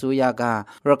ခိုင်ပြည်နယ်အစိုးရ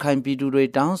ကရခိုင်ပြည်သူတွေ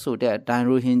တောင်းဆိုတဲ့အတို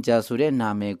င်းရိုဟင်ဂျာဆိုတဲ့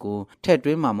နာမည်ကိုထည့်သွ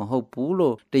င်းမှာမဟုတ်ဘူး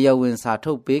လို့တရား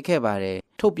ဝင်စာထုတ်ပေးခဲ့ပါတယ်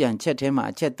ထုတ်ပြန်ချက်ထဲ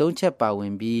မှာအချက်3ချက်ပါ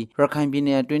ဝင်ပြီးရခိုင်ပြည်န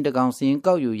ယ်အတွင်းတကောင်စီ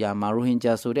ရင်ကောက်ယူရာမှာရို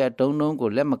ဟင်ဂျာဆိုတဲ့အတုံးလုံးကို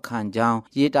လက်မခံကြော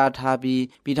င်းရေးသားထားပြီး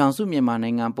ပြည်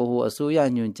ထောင်စုမြန်မာနိုင်ငံဗဟိုအစိုးရ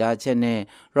ညွှန်ကြားချက်နဲ့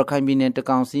ရခိုင်ပြည်နယ်တ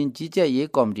ကောင်စီကြီးကြပ်ရေး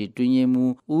ကော်မတီတွင်ရင်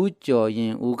မူဦးကျော်ရ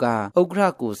င်ဦးကဥက္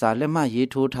ကဋ္ဌကိုစာလက်မှတ်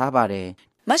ရေးထိုးထားပါ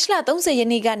တယ်မတ်လ30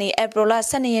ရက်နေ့ကနေဧပြီလ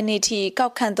12ရက်နေ့ထိ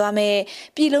ကောက်ခံသွားမယ်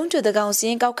ပြည်လုံးကျွတ်တကောင်စ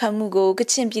င်းကောက်ခံမှုကို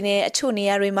ကချင်ပြည်နယ်အချို့နေ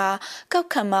ရာတွေမှာ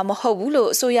ကောက်ခံမှာမဟုတ်ဘူးလို့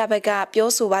အစိုးရဘက်ကပြော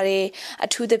ဆိုပါတယ်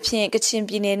အထူးသဖြင့်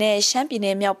ကချင်ပြည်နယ်နဲ့ရှမ်းပြည်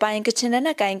နယ်မြောက်ပိုင်းကချင်လက်န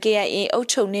က်ကိုင် KIA အုပ်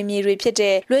ချုပ်နေမြေ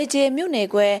တွေဖြစ်တဲ့လွေကျေမြို့နယ်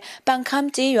ကွယ်ပန်ခမ်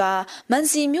ကျေးရွာမန်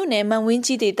စီမြို့နယ်မန်ဝ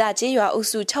င်းကြီးဒေသကျေး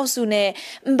ရွာအုပ်စု6စု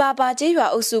နဲ့အဘာပါကျေး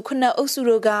ရွာအုပ်စု9အုပ်စု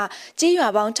တို့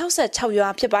ကကျေးရွာပေါင်း66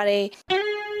ရွာဖြစ်ပါတယ်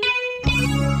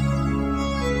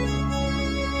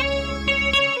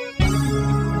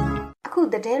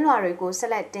အခုသတင်းလွှာတွေကို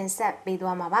ဆက်လက်တင်ဆက်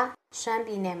ပေးသွားမှာပါရှ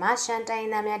မ်းပြည်နယ်မှာရှမ်းတိုင်း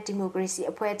ရင်းသားများဒီမို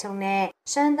ကရေစီအဖွဲ့ချုပ်နဲ့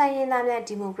ရှမ်းတိုင်းရင်းသားများ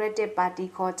ဒီမိုကရက်တစ်ပါတီ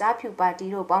ခေါ်ကြား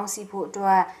ဖြူပါတီတို့ပေါင်းစည်းဖို့အတွ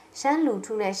က်ရှ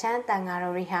မ်းလူထုနဲ့ရှမ်းတန်ဃာ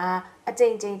တော်တွေဟာအ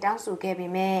ကြိမ်ကြိမ်တောင်းဆိုခဲ့ပေ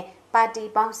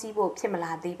မဲ့ပါတီပေါင်းစည်းဖို့ဖြစ်မ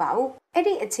လာသေးပါဘူး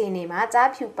အဲ့ဒီအခြေအနေ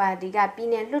မှာကြားဖြူပါတီ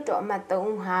ကပြည်နယ်လွှတ်တော်အမတ်3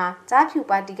ဦးဟာကြား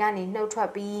ဖြူပါတီကနေ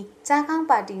နှုတ်ထွက်ပြီးကြားကော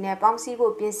င်းပါတီနဲ့ပေါင်းစည်းဖို့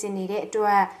ပြင်ဆင်နေတဲ့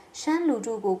အတွက်ရှမ်းလူ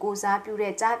ထုကိုကိုစားပြု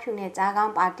တဲ့ကြားဖြူနဲ့ကြားကော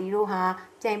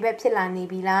င်းပါတီတို့ဟာပြိုင်ဘက်ဖြစ်လာနေ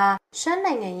ပြီလားရှ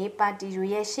မ်းနိုင်ငံရေးပါတီတွေ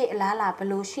ရဲ့ရှေ့အလားအလာ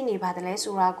ဘယ်လိုရှိနေပါသလဲ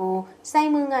ဆိုတာကို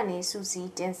စိုင်းမွန်းကနေစူးစီး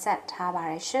တင်ဆက်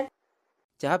ထားပါရရှင်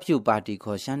ကြား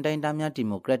ဖြူပါတီခေါ်ရှမ်းတိုင်း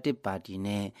သားများဒီမိုကရက်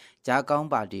တစ်ပါတီနဲ့ကြားကောင်း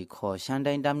ပါတီခေါ်ရှ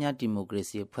မ်းတိုင်းသားများဒီမိုကရေ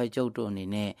စီအဖွဲ့ချုပ်တို့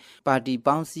အနေနဲ့ပါတီ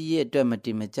ပေါင်းစည်းရေးအတွက်မတ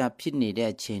င်မကျဖြစ်နေတဲ့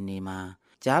အခြေအနေမှာ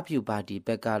ကြားဖြူပါတီဘ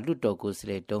က်ကလွတ်တော်ကိုယ်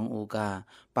စားလှယ်3ဦး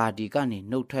ကပါတီကနေ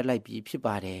နှုတ်ထွက်လိုက်ပြီးဖြစ်ပါ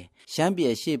တယ်။ရှ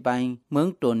မ်းပြည်အရှေ့ပိုင်း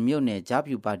မုံတွန်မြို့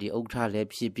နယ်ကြားဖြူပါတီဥက္ကဋ္ဌလ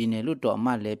ည်းဖြစ်ပြည်နယ်လွတ်တော်အမ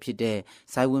တ်လည်းဖြစ်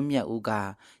တဲ့စိုင်းဝင်းမြတ်ဦးက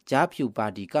ကြား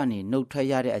ဖြူပါတီကနေ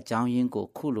နှုတ်ထွက်ရတဲ့အကြောင်းရင်းကို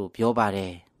ခုလိုပြောပါတ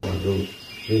ယ်။တို့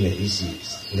မြို့နယ် EC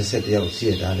 21ယောက်ရှိ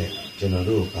ရတဲ့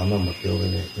ကျွန်တော်တို့ဘာမှမပြောဘဲ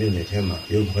နဲ့မြို့နယ်ထဲမှာ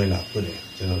ရုပ်ခွဲလာဖွင့်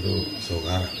တယ်ကျွန်တော်တို့စော်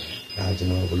ကားတာဒါကျွန်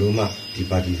တော်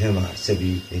ဘလို့မှဒီပါတီထဲမှာ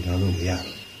ဆက်ပြီးနေထိုင်လို့မရ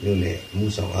ဘူးမြို့နယ်မှု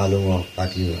ဆောင်အားလုံး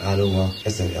ရောပါတီဝင်အားလုံးရော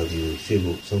SNLD ကိုရွှေ့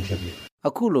ဖို့ဆုံးဖြတ်ပြီအ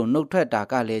ခုလိုနှုတ်ထွက်တာ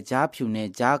ကလည်းကြားဖြူ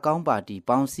နဲ့ကြားကော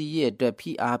င်းပါတီပေါင်းစည်းရေး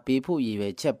အတွက်ဖိအားပေးဖို့ရည်ရွယ်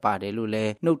ချက်ပါတယ်လို့လ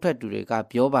ည်းနှုတ်ထွက်သူတွေက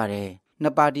ပြောပါ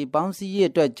တယ်နှစ်ပါတီပေါင်းစည်းရေး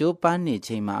အတွက်ကြိုးပမ်းနေ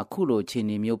ချိန်မှာအခုလိုအခြေ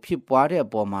အနေမျိုးဖြစ်ပွားတဲ့အ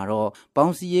ပေါ်မှာတော့ပေါ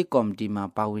င်းစည်းရေးကော်မတီမှာ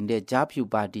ပါဝင်တဲ့ကြား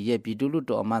ဖြူပါတီရဲ့ပြည်သူ့လွှတ်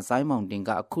တော်အမတ်စိုင်းမောင်တင်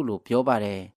ကအခုလိုပြောပါတ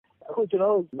ယ်အခုကျွန်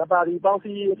တော်တို့နှစ်ပါတီပေါင်း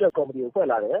စည်းရေးအတွက်ကော်မတီကိုဖွဲ့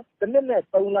လာတယ်။တစ်နှစ်နဲ့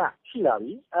3လရှိလာ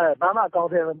ပြီ။ဘာမှအကော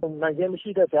င့်ထဲနိုင်ခြင်းမ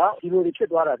ရှိတဲ့ကြောင့်ဒီလို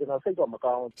တွေဖြစ်သွားတာကျွန်တော်စိတ်တော့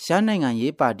မကောင်းဘူး။ရှမ်းနိုင်ငံ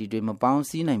ရေးပါတီတွေမပေါ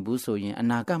င်းစည်းနိုင်ဘူးဆိုရင်အ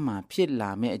နာဂတ်မှာဖြစ်လာ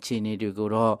မယ့်အခြေအနေတွေ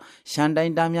ကိုတော့ရှမ်း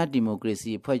တိုင်းသားများဒီမို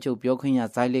ကရေစီအဖွဲ့ချုပ်ပြောခွင့်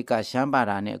ရဇိုင်းလစ်ကရှမ်းပါ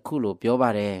တာနဲ့အခု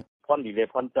လိုပြောပါတယ်။ဖွန်ဒီလေ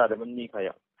ဖွန်တာတယ်มันมีใค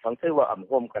รอ่ะทั้งที่ว่า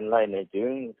ร่วมกันไล่ในจึ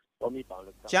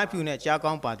งကြားဖြူ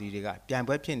နဲ့ကြားကောင်းပါတီတွေ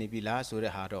ကပြိုင်ပွဲဖြစ်နေပြီလား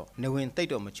ဆိုတဲ့ဟာတော့နေ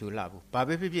ဝင်တိတ်တော့မချူလာဘူး။ဘာပဲ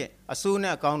ဖြစ်ဖြစ်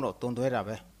အစိုးနဲ့အကောင်းတော့တုံ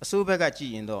သွဲတာပဲ။အစိုးဘက်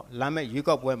ကကြည့်ရင်တော့လာမဲ့ရွေး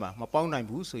ကောက်ပွဲမှာမပေါင်း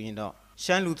နိုင်ဘူးဆိုရင်တော့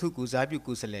ရှမ်းလူထုကူစား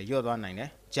ပြုကူစလဲရော့သွားနိုင်တယ်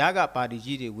။ကြား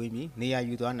ကပါတီကြီးတွေဝင်းပြီးနေရာယူ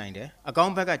သွားနိုင်တယ်။အကော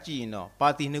င်းဘက်ကကြည့်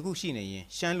ရင်တော့ပါတီနှစ်ခုရှိနေ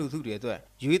ရင်ရှမ်းလူထုတွေအတွက်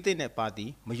ရွေးတဲ့နဲ့ပါ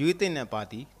တီမရွေးတဲ့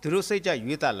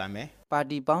နဲ့ပါတီသူတို့စိတ်ကြရွေးတာလာမယ်။ပါ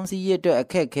တီပေါင်းစည်းရေးအတွက်အခ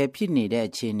က်အခဲဖြစ်နေတဲ့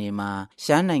အခြေအနေမှာ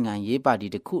ရှမ်းနိုင်ငံ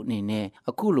ရေးပါတီတစ်ခုအနေနဲ့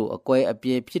အခုလိုအကွဲ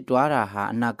အပြဲဖြစ်သွားတာဟာ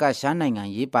အနာဂတ်ရှမ်းနိုင်ငံ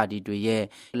ရေးပါတီတွေ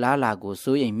ရဲ့လားလာ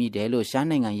ကိုစိုးရိမ်မိတယ်လို့ရှ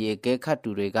မ်းနိုင်ငံရေးအကဲ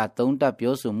ခတ်သူတွေကသုံးသပ်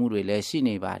ပြောဆိုမှုတွေလည်းရှိနေ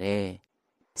ပါတယ်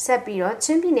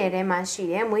ဆက်ပြီးတော့ချင်းပြည်နယ်ထဲမှာ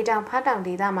ရှိတဲ့မွေတောင်ဖားတောင်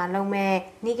ဒေသမှာလုံမဲ့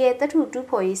နီဂယ်တထု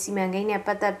တူးဖော်ရေးစီမံကိန်းနဲ့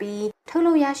ပတ်သက်ပြီးထုတ်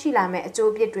လုပ်ရရှိလာမဲ့အ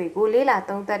ကျိုးအပြစ်တွေကို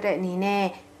လေးလာသုံးသပ်တဲ့အနေ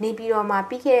နဲ့နေပြည်တော်မှာ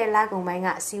ပြီးခဲ့တဲ့လကုန်ပိုင်းက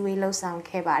အစည်းအဝေးလှုပ်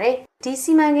ဆောင်ခဲ့ပါတယ်။ဒီ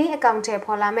စီမံကိန်းအကောင့်ထဲ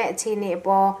ပေါ်လာမဲ့အခြေအနေ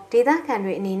အပေါ်ဒေသခံ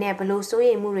တွေအနေနဲ့ဘလို့စိုး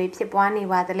ရိမ်မှုတွေဖြစ်ပွားနေ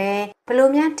ပါသလဲ။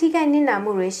ဘလို့များထိခိုက်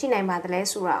နစ်နာမှုတွေရှိနိုင်ပါသလဲ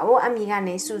ဆိုတာကိုအမီက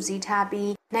နေစူးစီး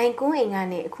ထားပြီးနိုင်ကွန်းအိမ်က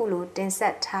နေအခုလိုတင်ဆ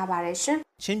က်ထားပါတယ်ရှင်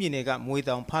။ ချင်းပြည်နယ်ကမွေ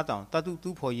တောင်ဖားတောင်တတု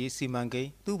တူးဖော်ရေးစီမံကိ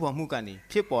န်းတူးဖော်မှုကနေ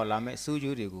ဖြစ်ပေါ်လာ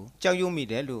မဲ့စိုးကျိုးတွေကိုကြောက်ရွံ့မိ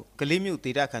တယ်လို့ကလေးမျိုး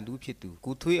ဒေတာ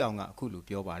ခန်တူဖြစ်သူကိုထွေးအောင်ကအခုလို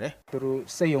ပြောပါ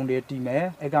တယ်သူတို့စိတ်ယုံတွေတီး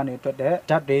မယ်အဲ့ကနေထွက်တဲ့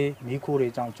ဓာတ်တွေမီးခိုး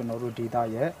တွေကြောင့်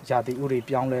ကျွန်တော်တို့ဒေတာရဲ့ယာတိဥတွေ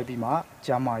ပြော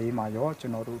င်းလဲပြီးမှကျမ်းမာရေးမှာရောကျွ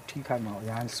န်တော်တို့ထိခိုက်မှာ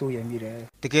အများစိုးရိမ်မိတယ်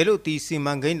တကယ်လို့ဒီစီ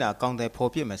မံကိန်းတာကောင်းတယ်ဖော်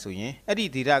ပြမယ်ဆိုရင်အဲ့ဒီ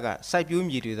ဒေတာကစိုက်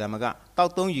ပျိုးမြေတွေသာမကတော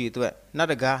က်သုံးရေအတွက်နတ်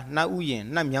တကာနတ်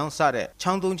ဥယျင်နတ်မြောင်းစ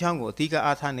တဲ့ချောင်းသုံးချောင်းကိုအဓိက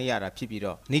အားထားနေ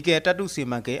ရတာဖြစ်ပြီးတော့နီကယ်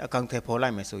တတုစီမံကိန်းအကောင့်ထဲပေါ်လို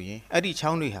က်မယ်ဆိုရင်အဲ့ဒီချော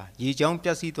င်းတွေဟာရေချော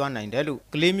င်းပျက်စီးသွားနိုင်တယ်လို့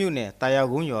ကလေးမျိုးနဲ့တာယာ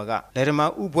ကုန်းရွာကလယ်ဓမ္မ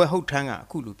ဥပွဲဟုတ်ထန်းကအ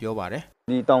ခုလိုပြောပါတယ်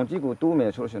ဒီတောင်ကြီးကိုတူးမ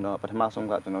ယ်ဆိုရှင်တော့ပထမဆုံး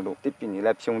ကကျွန်တော်တို့တစ်ပင်ကြီး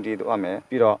လည်းဖြုံတည်တော့မယ်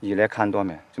ပြီးတော့ရေလည်းခန်းသွား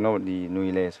မယ်ကျွန်တော်ဒီ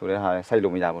နွေလေဆိုတဲ့ဟာစိုက်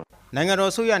လို့မရဘူးနိုင်ငံ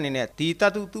တော်ဆိုရအနေနဲ့ဒီ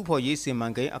တတုတူးဖော်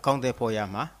ရေးစီမံကိန်းအကောင့်ထဲပေါ်ရ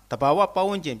မှာတဘာဝပတ်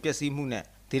ဝန်းကျင်ပျက်စီးမှု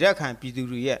နဲ့ဒေသခံပြည်သူ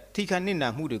တွေရဲ့ထိခိုက်နစ်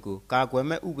နာမှုတွေ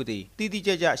ကိုကာကွယ်မဲ့ဥပဒေတည်တည်ကြ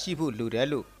ကြရှိဖို့လို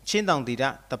တယ်လို့ချင်းတောင်ဒေသ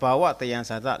တဘာဝ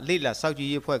တယံစာသလိလာစောက်ကြည့်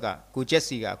ရေးဖွဲ့က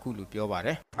ကိုကျက်စီကအခုလိုပြောပါ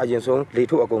တယ်အ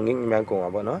ရင်ဆုံးလေထုအကုန်ငင်းမှ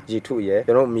န်းကုန်ပါဗောနော်ရေထု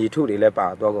ရဲ့ကျွန်တော်မြေထုတွေလည်းပါ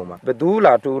တော့ကုန်ပါ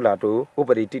ဘသူလာတူး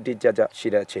ဥပဒေတည်တည်ကြကြ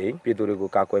ရှိတဲ့အချိန်ပြည်သူတွေကို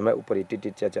ကာကွယ်မဲ့ဥပဒေတည်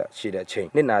တည်ကြကြရှိတဲ့အ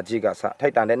ချိန်နစ်နာကြီးကစ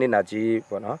ထိုက်တန်တဲ့နစ်နာကြီး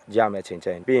ဗောနော်ရမယ်ချိန်ချ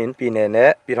င်းပြီးရင်ပြည်နယ်နဲ့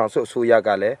ပြည်ထောင်စုအစိုးရက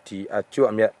လည်းဒီအကျွတ်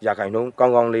အမြတ်ရာခိုင်နှုန်း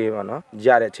ကောင်းကောင်းလေးဗောနော်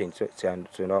ရတဲ့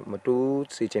ချိန်ဆိုတော့မတူး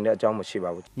စီချင်တဲ့အကြောင်းမ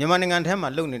ရှိပါဘူးမြန်မာနိုင်ငံထဲမှာ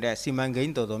လုပ်နေ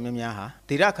တဲ့စီမံကိန်းတော်တော်များများဟာ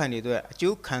ဒေသခံတွေအတွက်အ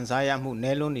ကျိုးခံစားရမှု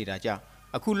နည်းလွန်းနေတာကြောင့်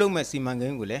အခုလုပ်မဲ့စီမံကိ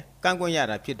န်းကိုလည်းကန့်ကွက်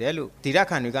ရတာဖြစ်တယ်လို့ဒေ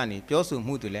သခံတွေကနေပြောဆို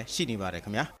မှုတွေလည်းရှိနေပါတယ်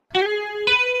ခင်ဗျာ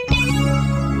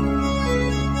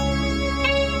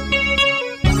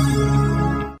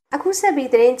အခုဆက်ပြီး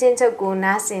သတင်းချင်းချုပ်ကို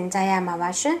နားဆင်ကြရမှာ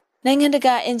ပါရှင်နိုင်ငံတ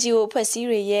ကာ NGO အဖွဲ့အစည်း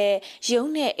တွေရဲ့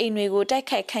ရုံးနဲ့အိမ်တွေကိုတိုက်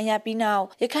ခိုက်ခံရပြီး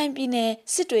နောက်ရခိုင်ပြည်နယ်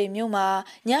စစ်တွေမြို့မှာ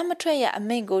ညမထွက်ရအ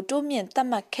မိန့်ကိုတိုးမြင့်သတ်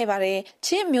မှတ်ခဲ့ပါတယ်။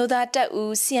ချင်းမျိုးသားတပ်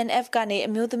ဦး CNF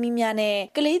ကနေအမျိုးသမီးများနဲ့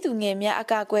ကလေးသူငယ်များအ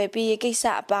ကာအကွယ်ပေးရေးကိစ္စ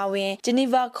အပါအဝင်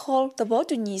Geneva Call သဘော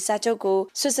တူညီစာချုပ်ကို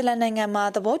ဆွစ်ဇာလန်နိုင်ငံ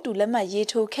မှာသဘောတူလက်မှတ်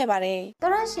ရေးထိုးခဲ့ပါတယ်။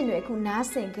သောရရှင်တွေအခု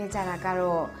နားဆင်ခဲ့ကြတာက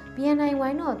တော့ BNI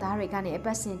ဝိုင်းတော်သားတွေကနေအ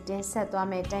ပတ်စဉ်တင်ဆက်သွား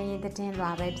မယ့်တိုင်းရင်းသတ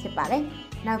င်းလွှာပဲဖြစ်ပါတယ်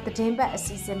။နောက်သတင်းပတ်အ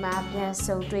စီအစဉ်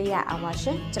မှာပြန်ဆုံတွေ့ရအောင်ပါရှ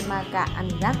င်။ကျွန်မကအ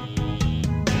မီပါ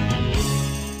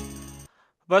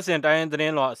ပတ်စင်တိုင်းသတ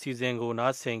င်းလွှာအစီအစဉ်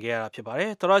ကိုနားဆင်ကြရတာဖြစ်ပါတယ်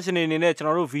။သောရရှင်တွေအနေနဲ့ကျွန်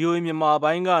တော်တို့ VOA မြန်မာ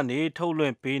ပိုင်းကနေထုတ်လွှ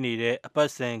င့်ပေးနေတဲ့အ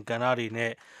ပတ်စဉ်ကဏ္ဍ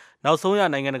တွေနဲ့နောက်ဆုံးရ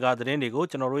နိုင်ငံတကာသတင်းတွေ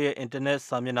ကိုကျွန်တော်တို့ရဲ့ internet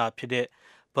စာမျက်နှာဖြစ်တဲ့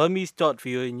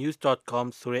burmese.voanews.com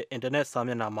ဆိုတဲ့ internet စာ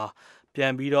မျက်နှာမှာပြ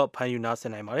န်ပြီးတော့ဖန်ယူနား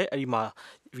ဆင်နိုင်ပါတယ်။အဲဒီမှာ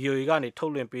VOA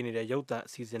ကနေထုတ်လွှင့်ပေးနေတဲ့ရုပ်သံအ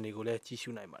စီအစဉ်တွေကိုလည်းကြ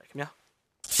ည့်ရှုနိုင်ပါတယ်ခင်ဗျာ။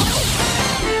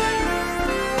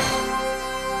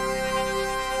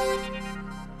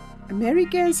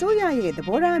 American ဆိုရရဲ့သ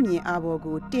ဘောထား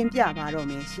အမြင်အာဘော်ကို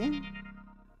တင်ပြပါတော့မယ်ရှင်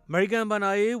။ American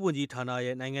ဘဏ္ဍာရေးဝန်ကြီးဌာန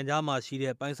ရဲ့နိုင်ငံခြားမှာရှိ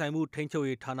တဲ့ပိုင်ဆိုင်မှုထိန်းချုပ်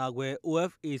ရေးဌာနခွဲ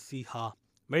OFAC ဟာ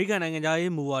American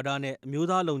နိုင်ငံခြားရေးမူဝါဒနဲ့အမျိုး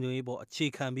သားလုံခြုံရေးပေါ်အ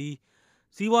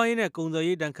ခြေခံပြီးစီးပွားရေးနဲ့ကုန်သွယ်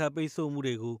ရေးတန်ခတ်ပိတ်ဆို့မှု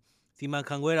တွေကိုစီမံ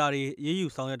ခန့်ခွဲတာတွေအရေးယူ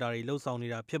ဆောင်ရွက်တာတွေလှုပ်ဆောင်နေ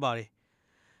တာဖြစ်ပါတယ်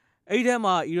။အဲဒီထဲ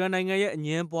မှာအီရန်နိုင်ငံရဲ့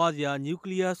အငြင်းပွားစရာနျူ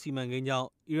ကလ িয়ার စီမံကိန်းကြောင့်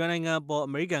အီရန်နိုင်ငံပေါ်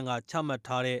အမေရိကန်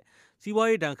ကချမှတ်ထားတဲ့စီးပွား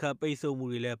ရေးတန်ခတ်ပိတ်ဆို့မှု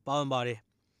တွေလည်းပါဝင်ပါတယ်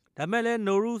။ဒါပေမဲ့လည်း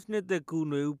Nowruz နှစ်သစ်ကူး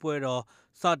နွေဦးပွဲတော်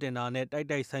စတင်တာနဲ့တို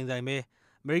က်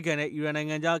ဆိုင်ပဲအမေရိကန်နဲ့အီရန်နိုင်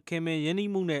ငံကြားခင်မင်ရင်း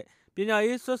နှီးမှုနဲ့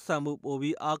ပညာရေးဆွတ်ဆံမှုပို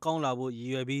ပြီးအားကောင်းလာဖို့ရည်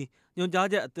ရွယ်ပြီး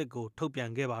ညွှန်ကြားချက်အသစ်ကိုထုတ်ပြန်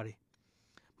ခဲ့ပါတယ်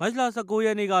။မတ်လ 19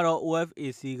 ရက်နေ့ကတော့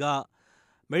OFAC ကအ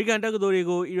မေရိကန်တက္ကသိုလ်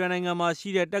တွေကိုအီရန်နိုင်ငံမှာရှိ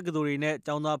တဲ့တက္ကသိုလ်တွေနဲ့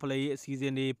ကျောင်းသားဖလှယ်ရေးအစီအ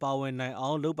စဉ်တွေပါဝင်နိုင်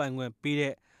အောင်လုပ်ပိုင်ခွင့်ပေး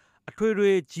တဲ့အ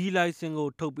ထွေထွေ G license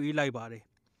ကိုထုတ်ပေးလိုက်ပါတယ်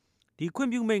။ဒီခွ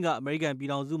င့်ပြုမိန့်ကအမေရိကန်ပြည်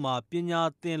ထောင်စုမှာ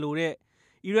ပညာသင်လိုတဲ့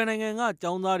အီရန်နိုင်ငံ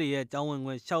ကကျောင်းသားတွေရဲ့ကျောင်း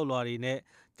ဝင်ခွင့်လျှောက်လွှာတွေ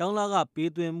နဲ့ကျောင်းသားက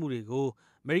ပေးသွင်းမှုတွေ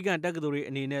ကိုအမေရိကန်တက္ကသိုလ်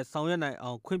တွေအနေနဲ့ဆောင်ရွက်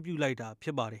နိုင်အောင်ခွင့်ပြု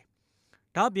လိုက်တာဖြစ်ပါတယ်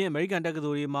။ဒါ့အပြင်အမေရိကန်တက္က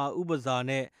သိုလ်တွေမှာဥ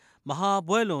ပစာနဲ့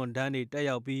မဟာဘွဲ့လွန်တန်းတွေ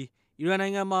တက်ရောက်ပြီးအီရန်နို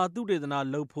င်ငံမှာသုတေသ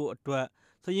နလုပ်ဖို့အတွက်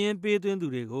စာရင်းပေးသွင်းသူ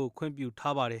တွေကိုခွင့်ပြု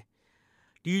ထားပါတယ်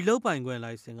။ဒီလုပ်ပိုင်ခွင့်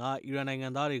လိုင်စင်ကအီရန်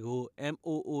နိုင်ငံသားတွေကို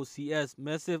MOOCs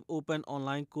Massive Open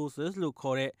Online Courses လို့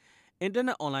ခေါ်တဲ့အင်တာ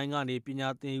နက်အွန်လိုင်းကနေ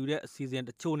ပညာသင်ယူတဲ့အစီအစဉ်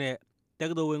တချို့နဲ့တက္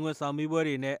ကသိုလ်ဝင်ခွင့်စာမေးပွဲ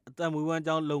တွေနဲ့အသက်မွေးဝမ်း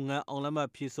ကျောင်းလုပ်ငန်းအောင်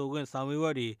လက်မှတ်ဖြည့်ဆို့ခွင့်စာမေး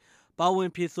ပွဲတွေပါ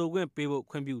ဝင်ဖြည့်ဆို့ခွင့်ပေးဖို့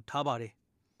ခွင့်ပြုထားပါတယ်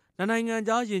။နှစ်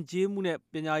နိုင်ငံကြားယဉ်ကျေးမှုနဲ့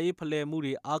ပညာရေးဖလှယ်မှု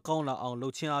တွေအားကောင်းလာ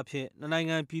အောင်လုပ်ခြင်းအပြင်နှစ်နိုင်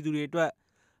ငံပြည်သူတွေအတွက်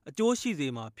အကျိုး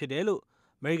ရှိစေမှာဖြစ်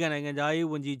တယ်လို့အမေရိကန်နိုင်ငံသားရေး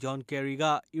ဝန်ကြီးဂျွန်ကယ်ရီက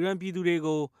အီရန်ပြည်သူတွေ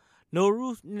ကို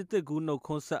Norus နှစ်သက်ကူနှုတ်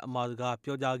ခွန်းဆက်အမှာစကား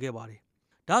ပြောကြားခဲ့ပါတယ်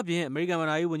။ဒါ့အပြင်အမေရိကန်နို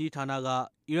င်ငံရေးဝန်ကြီးဌာနက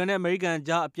အီရန်နဲ့အမေရိကန်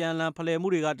ကြားအပြန်အလှန်ဖလှယ်မှု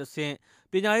တွေကတဆင့်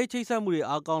ပညာရေးချိတ်ဆက်မှုတွေ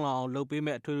အားကောင်းလာအောင်လုပ်ပေး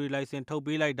မဲ့အထွေထွေလိုင်စင်ထုတ်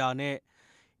ပေးလိုက်တာနဲ့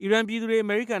အီရန်ပြည်သူတွေအ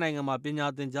မေရိကန်နိုင်ငံမှာပညာ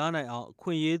သင်ကြားနိုင်အောင်အခွ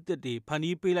င့်အရေးသစ်တွေဖန်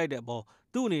တီးပေးလိုက်တဲ့အပေါ်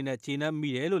သူ့အနေနဲ့ကျေနပ်မိ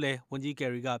တယ်လို့လည်းဝန်ကြီးက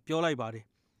ယ်ရီကပြောလိုက်ပါတယ်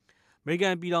။အမေရိက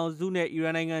န်ပြည်ထောင်စုနဲ့အီရ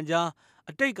န်နိုင်ငံကြား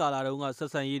အတိတ်ကာလတုန်းကဆ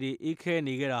က်ဆံရေးတွေအေးခဲ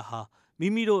နေခဲ့တာဟာမိ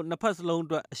မိတို့နှစ်ဖက်စလုံးအ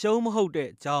တွက်အရှုံးမဟုတ်တဲ့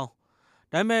အကြောင်း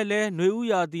ဒါပေမဲ့လည်းຫນွေဥ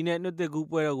ရာသီနဲ့နှစ်သက်ကူ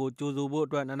ပွဲတော်ကိုကြိုဆိုဖို့အ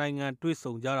တွက်နိုင်ငံတွေ့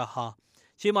ဆုံကြတာဟာ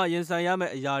ရှေ့မှာရင်ဆိုင်ရမ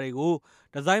ယ့်အရာတွေကို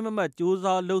ဒီဇိုင်းမမတ်စ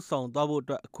조사လှုပ်ဆောင်သွားဖို့အ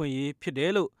တွက်အခွင့်အရေးဖြစ်တ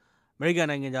ယ်လို့အမေရိကန်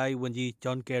နိုင်ငံသားရေးဝန်ကြီး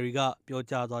ဂျွန်ကယ်ရီကပြော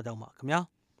ကြားသွားကြောင်းပါခင်ဗျာ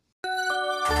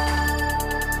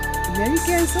အမေရိက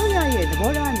န်ဆိုရရဲ့သ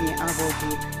ဘောထားအမြင်အားပေါ်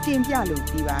ကိုတင်ပြလို့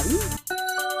ပြီးပါပြီ။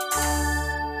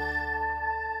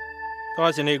သော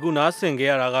ရှင်တွေကနားဆင်ကြ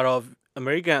ရတာကတော့အ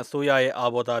မေရိကန်အစိုးရရဲ့အာ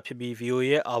ဘော်တာဖြစ်ပြီး VOA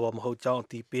ရဲ့အာဘော်မဟုတ်ကြောင်းအ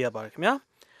သိပေးရပါတယ်ခင်ဗျာ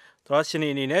။သောရှင်အ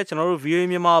နေနဲ့ကျွန်တော်တို့ VOA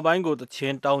မြန်မာပိုင်းကိုတခြ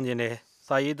င်းတောင်းခြင်းနဲ့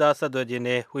စာရေးသားဆက်သွယ်ခြင်း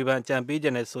နဲ့ဝေဖန်ကြံပေးခြ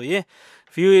င်းနဲ့ဆိုရင်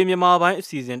VOA မြန်မာပိုင်းအ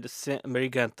စီအစဉ်တစ်ဆင့်အမေရိ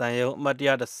ကန်တန်ရုံအမှတ်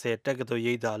130တက္ကသိုလ်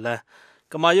ရိပ်သာလမ်း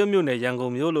ကမာရွတ်မြို့နယ်ရန်ကု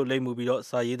န်မြို့လို့လိပ်မှုပြီးတော့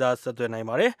စာရေးသားဆက်သွယ်နိုင်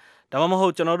ပါတယ်။ဒါမှမဟု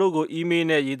တ်ကျွန်တော်တို့ကိုအီးမေးလ်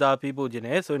နဲ့ရေးသားပေးပို့ခြင်း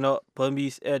နဲ့ဆိုရင်တော့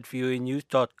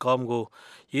burmese@voanews.com ကို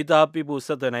ရေးသားပေးပို့ဆ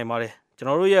က်သွယ်နိုင်ပါတယ်။ကျွန်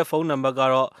တော်တို့ရဲ့ဖုန်းနံပါတ်က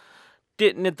တော့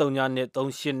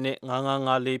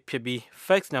12393825554ဖြစ်ပြီး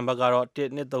fax နံပါတ်ကတော့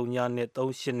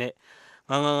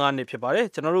12393825554ဖြစ်ပါတယ်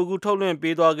ကျွန်တော်တို့အခုထုတ်လွှင့်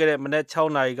ပေးသွားခဲ့တဲ့မနက်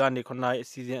6နာရီကနေ9နာရီအ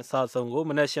စီအစဉ်အစဆုံးကို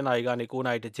မနက်7နာရီကနေ9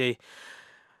နာရီတစ်ကြိမ်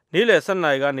နေ့လယ်7နာ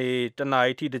ရီကနေ10နာ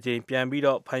ရီထိတစ်ကြိမ်ပြန်ပြီး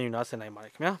တော့ဖန်ယူနာဆင်နိုင်ပါတ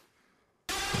ယ်ခင်ဗျာ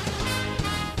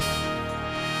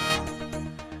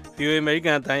VOA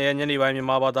American တန်ရဲ့ညနေပိုင်းမြန်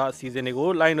မာဘာသာအစီအစဉ်တွေကို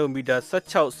လိုင်းဒိုမီတာ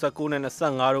16 19နဲ့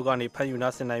25တို့ကနေဖန်ယူနာ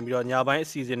ဆင်နိုင်ပြီးတော့ညပိုင်းအ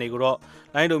စီအစဉ်တွေကိုတော့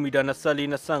လိုင်းဒိုမီတာ24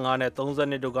 25နဲ့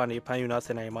32တို့ကနေဖန်ယူနာဆ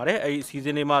င်နိုင်ပါတယ်အဲဒီအစီအစ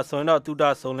ဉ်တွေမှာဆိုရင်တော့တူတာ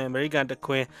ဆုံးလင် American တ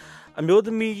ခွင်အမျိုးသ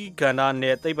မီးကဏ္ဍ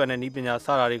နဲ့သိပ္ပံနဲ့နည်းပညာစ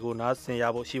တာတွေကိုနားဆင်ရ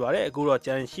ဖို့ရှိပါတယ်အခုတော့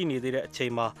ကြံရှိနေသေးတဲ့အချိ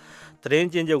န်မှာသတင်း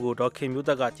ချင်းချုပ်ကိုဒေါက်ခင်မျိုးသ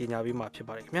က်ကကြီးညာပေးမှာဖြစ်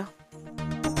ပါတယ်ခင်ဗျာ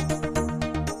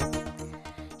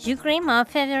ယူကရိန်းမှာ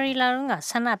ဖေဖော်ဝါရီလတုန်းက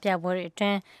ဆန္ဒပြပွဲတွေအတွ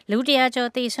င်းလူ100ကျော်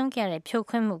သေဆုံးခဲ့တဲ့ဖြို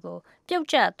ခွင်းမှုကိုပြုတ်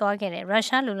ကျသွားခဲ့တဲ့ရု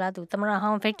ရှားလူလားသူသမ္မတဟော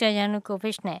င်းဗစ်တာယာနူကိုဗ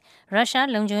စ်နဲ့ရုရှား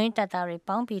လုံခြုံရေးတပ်သားတွေ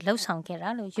ပေါင်းပြီးလှုပ်ဆောင်ခဲ့တာ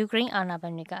လို့ယူကရိန်းအာဏာပို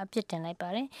င်တွေကအပြစ်တင်လိုက်ပါ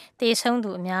တယ်။သေဆုံးသူ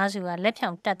အများစုကလက်ဖြော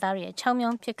င်တပ်သားတွေရဲ့ချောင်းမြော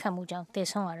င်းပစ်ခတ်မှုကြောင့်သေ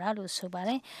ဆုံးရတာလို့ဆိုပါတ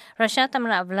ယ်။ရုရှားသမ္မ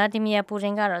တဗလာဒီမီယာပူတ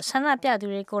င်ကတော့ဆန္ဒပြသူ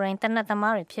တွေကိုယ်တိုင်တနက်သ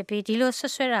မားတွေဖြစ်ပြီးဒီလိုဆွ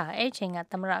ဆွဲတာအဲ့ချိန်က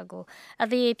သမ္မတကိုအ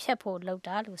သေးဖြတ်ဖို့လုပ်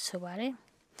တာလို့ဆိုပါတယ်။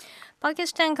ပါကစ္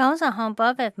စတန်ခေါင်းဆောင်ဟောင်းဘာ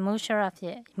ဗက်မူရှာရဖ်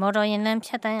ရဲ့မော်တော်ယာဉ်လမ်းဖြ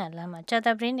တ်တန်းရလမ်းမှာကြာသ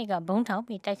ပတေးနေ့ကဘုံထောင်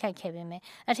ပြီးတိုက်ခိုက်ခဲ့ပေမဲ့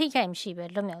အထိခိုက်မရှိဘဲ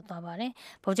လွတ်မြောက်သွားပါတယ်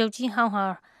။ဗိုလ်ချုပ်ကြီးဟောင်းဟာ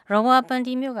ရောဝါပန်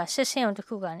တီမြို့ကစစ်စင်ုံတစ်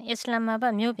ခုကနေအစ္စလာမာဘ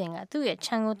တ်မြို့ပြင်ကသူ့ရဲ့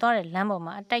ခြံကိုသွားတဲ့လမ်းပေါ်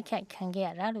မှာအတိုက်ခိုက်ခံခဲ့ရ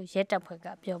တာလို့ရဲတပ်ဖွဲ့က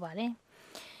ပြောပါတယ်။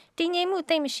တည်ငြိမ်မှု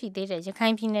သိပ်မရှိသေးတဲ့ရခို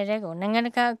င်ပြည်နယ်တဲကိုနိုင်ငံတ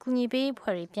ကာအကူအညီပေးအ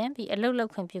ဖွဲ့တွေပြန်ပြီးအလုတ်လော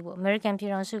က်ခွင့်ပြုဖို့အမေရိကန်ပြည်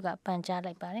ထောင်စုကပန်ကြား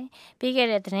လိုက်ပါတယ်။ပြီးခဲ့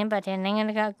တဲ့သတင်းပတ်ထဲနိုင်ငံ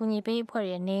တကာအကူအညီပေးအဖွဲ့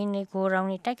ရဲ့နေအိမ်တွေကိုရောင်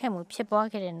တွေတိုက်ခတ်မှုဖြစ်ပွား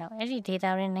ခဲ့တဲ့နောက်အဲ့ဒီဒေသ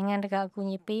ရင်းနိုင်ငံတကာအကူအ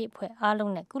ညီပေးအဖွဲ့အား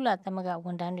လုံးနဲ့ကုလသမဂ္ဂဝ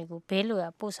န်ထမ်းတွေကိုဘေးလွတ်ရာ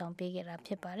ပို့ဆောင်ပေးခဲ့တာ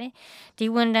ဖြစ်ပါတယ်။ဒီ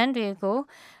ဝန်ထမ်းတွေကို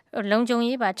လုံခြုံ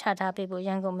ရေးပါချထားပေးဖို့ရ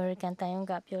န်ကုန်အမေရိကန်တန်ယုံ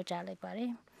ကပြောကြားလိုက်ပါတ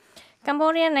ယ်။ကမ္ဘော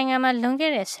ဒီးယားနိုင်ငံမှာလွန်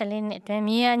ခဲ့တဲ့14နှစ်အတွင်း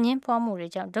မြေယာအငင်းပွားမှုတွေ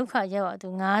ကြောင့်ဒုက္ခရောက်ရသူ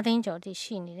9သိန်းကျော်ထိ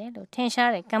ရှိနေတယ်လို့ထင်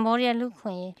ရှားတဲ့ကမ္ဘောဒီးယားလူ့ခွ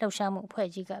င့်ရေးလှုပ်ရှားမှုအဖွဲ့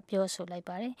ကြီးကပြောဆိုလိုက်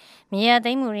ပါတယ်။မြေယာ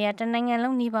သိမ်းမှုတွေကတနိုင်ငံ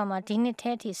လုံးနှိပါမှာဒီနှစ်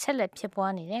ထဲအထိဆက်လက်ဖြစ်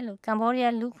ပွားနေတယ်လို့ကမ္ဘောဒီး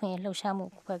ယားလူ့ခွင့်ရေးလှုပ်ရှားမှု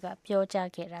အဖွဲ့ကပြောကြား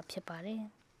ခဲ့တာဖြစ်ပါတယ်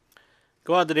။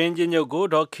ကိုကသတင်းချင်းချုပ်ကို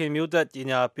ဒေါက်ခင်မျိုးသက်ကြီး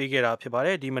ညာပေးခဲ့တာဖြစ်ပါတ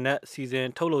ယ်။ဒီမနက်စီစဉ်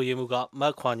ထုတ်လို့ရမှုကမ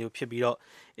တ်ခွာညိုဖြစ်ပြီးတော့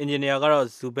အင်ဂျင်နီယာကတော့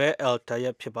ဇူဘဲအယ်တာယ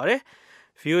က်ဖြစ်ပါတယ်။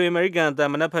 VOA American တ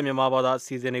န်မနက်ဖက်မြန်မာဘာသာအ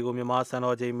စီအစဉ်တွေကိုမြန်မာစံ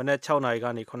တော်ချိန်မနက်6နာရီက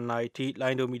နေ9နာရီထိလို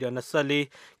င်းဒိုမီတာ24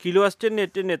 kHz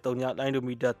 1.1.3လိုင်းဒို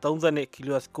မီတာ32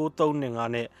 kHz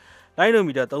 9325နဲ့လိုင်းဒို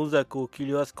မီတာ39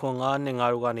 kHz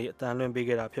 9525တို့ကနေအတန်လွှင့်ပေး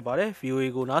ခဲ့တာဖြစ်ပါတယ်။ VOA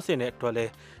ကိုနားဆင်တဲ့အတွက်လ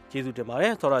ည်းကျေးဇူးတင်ပါတ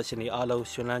ယ်။သောရရှင်တွေအားလုံး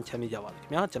ရှင်လန်းချမ်းမြေ့ကြပါစေခ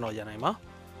င်ဗျာ။ကျွန်တော်ရန်နိုင်ပါ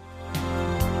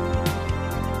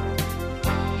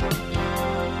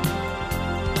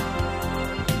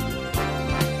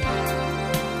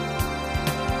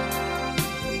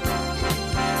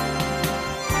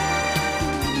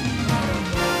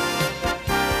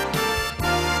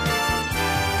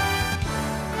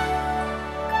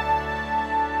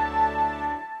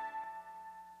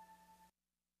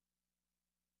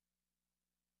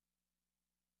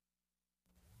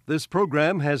This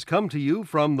program has come to you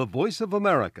from the Voice of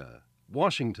America,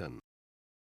 Washington.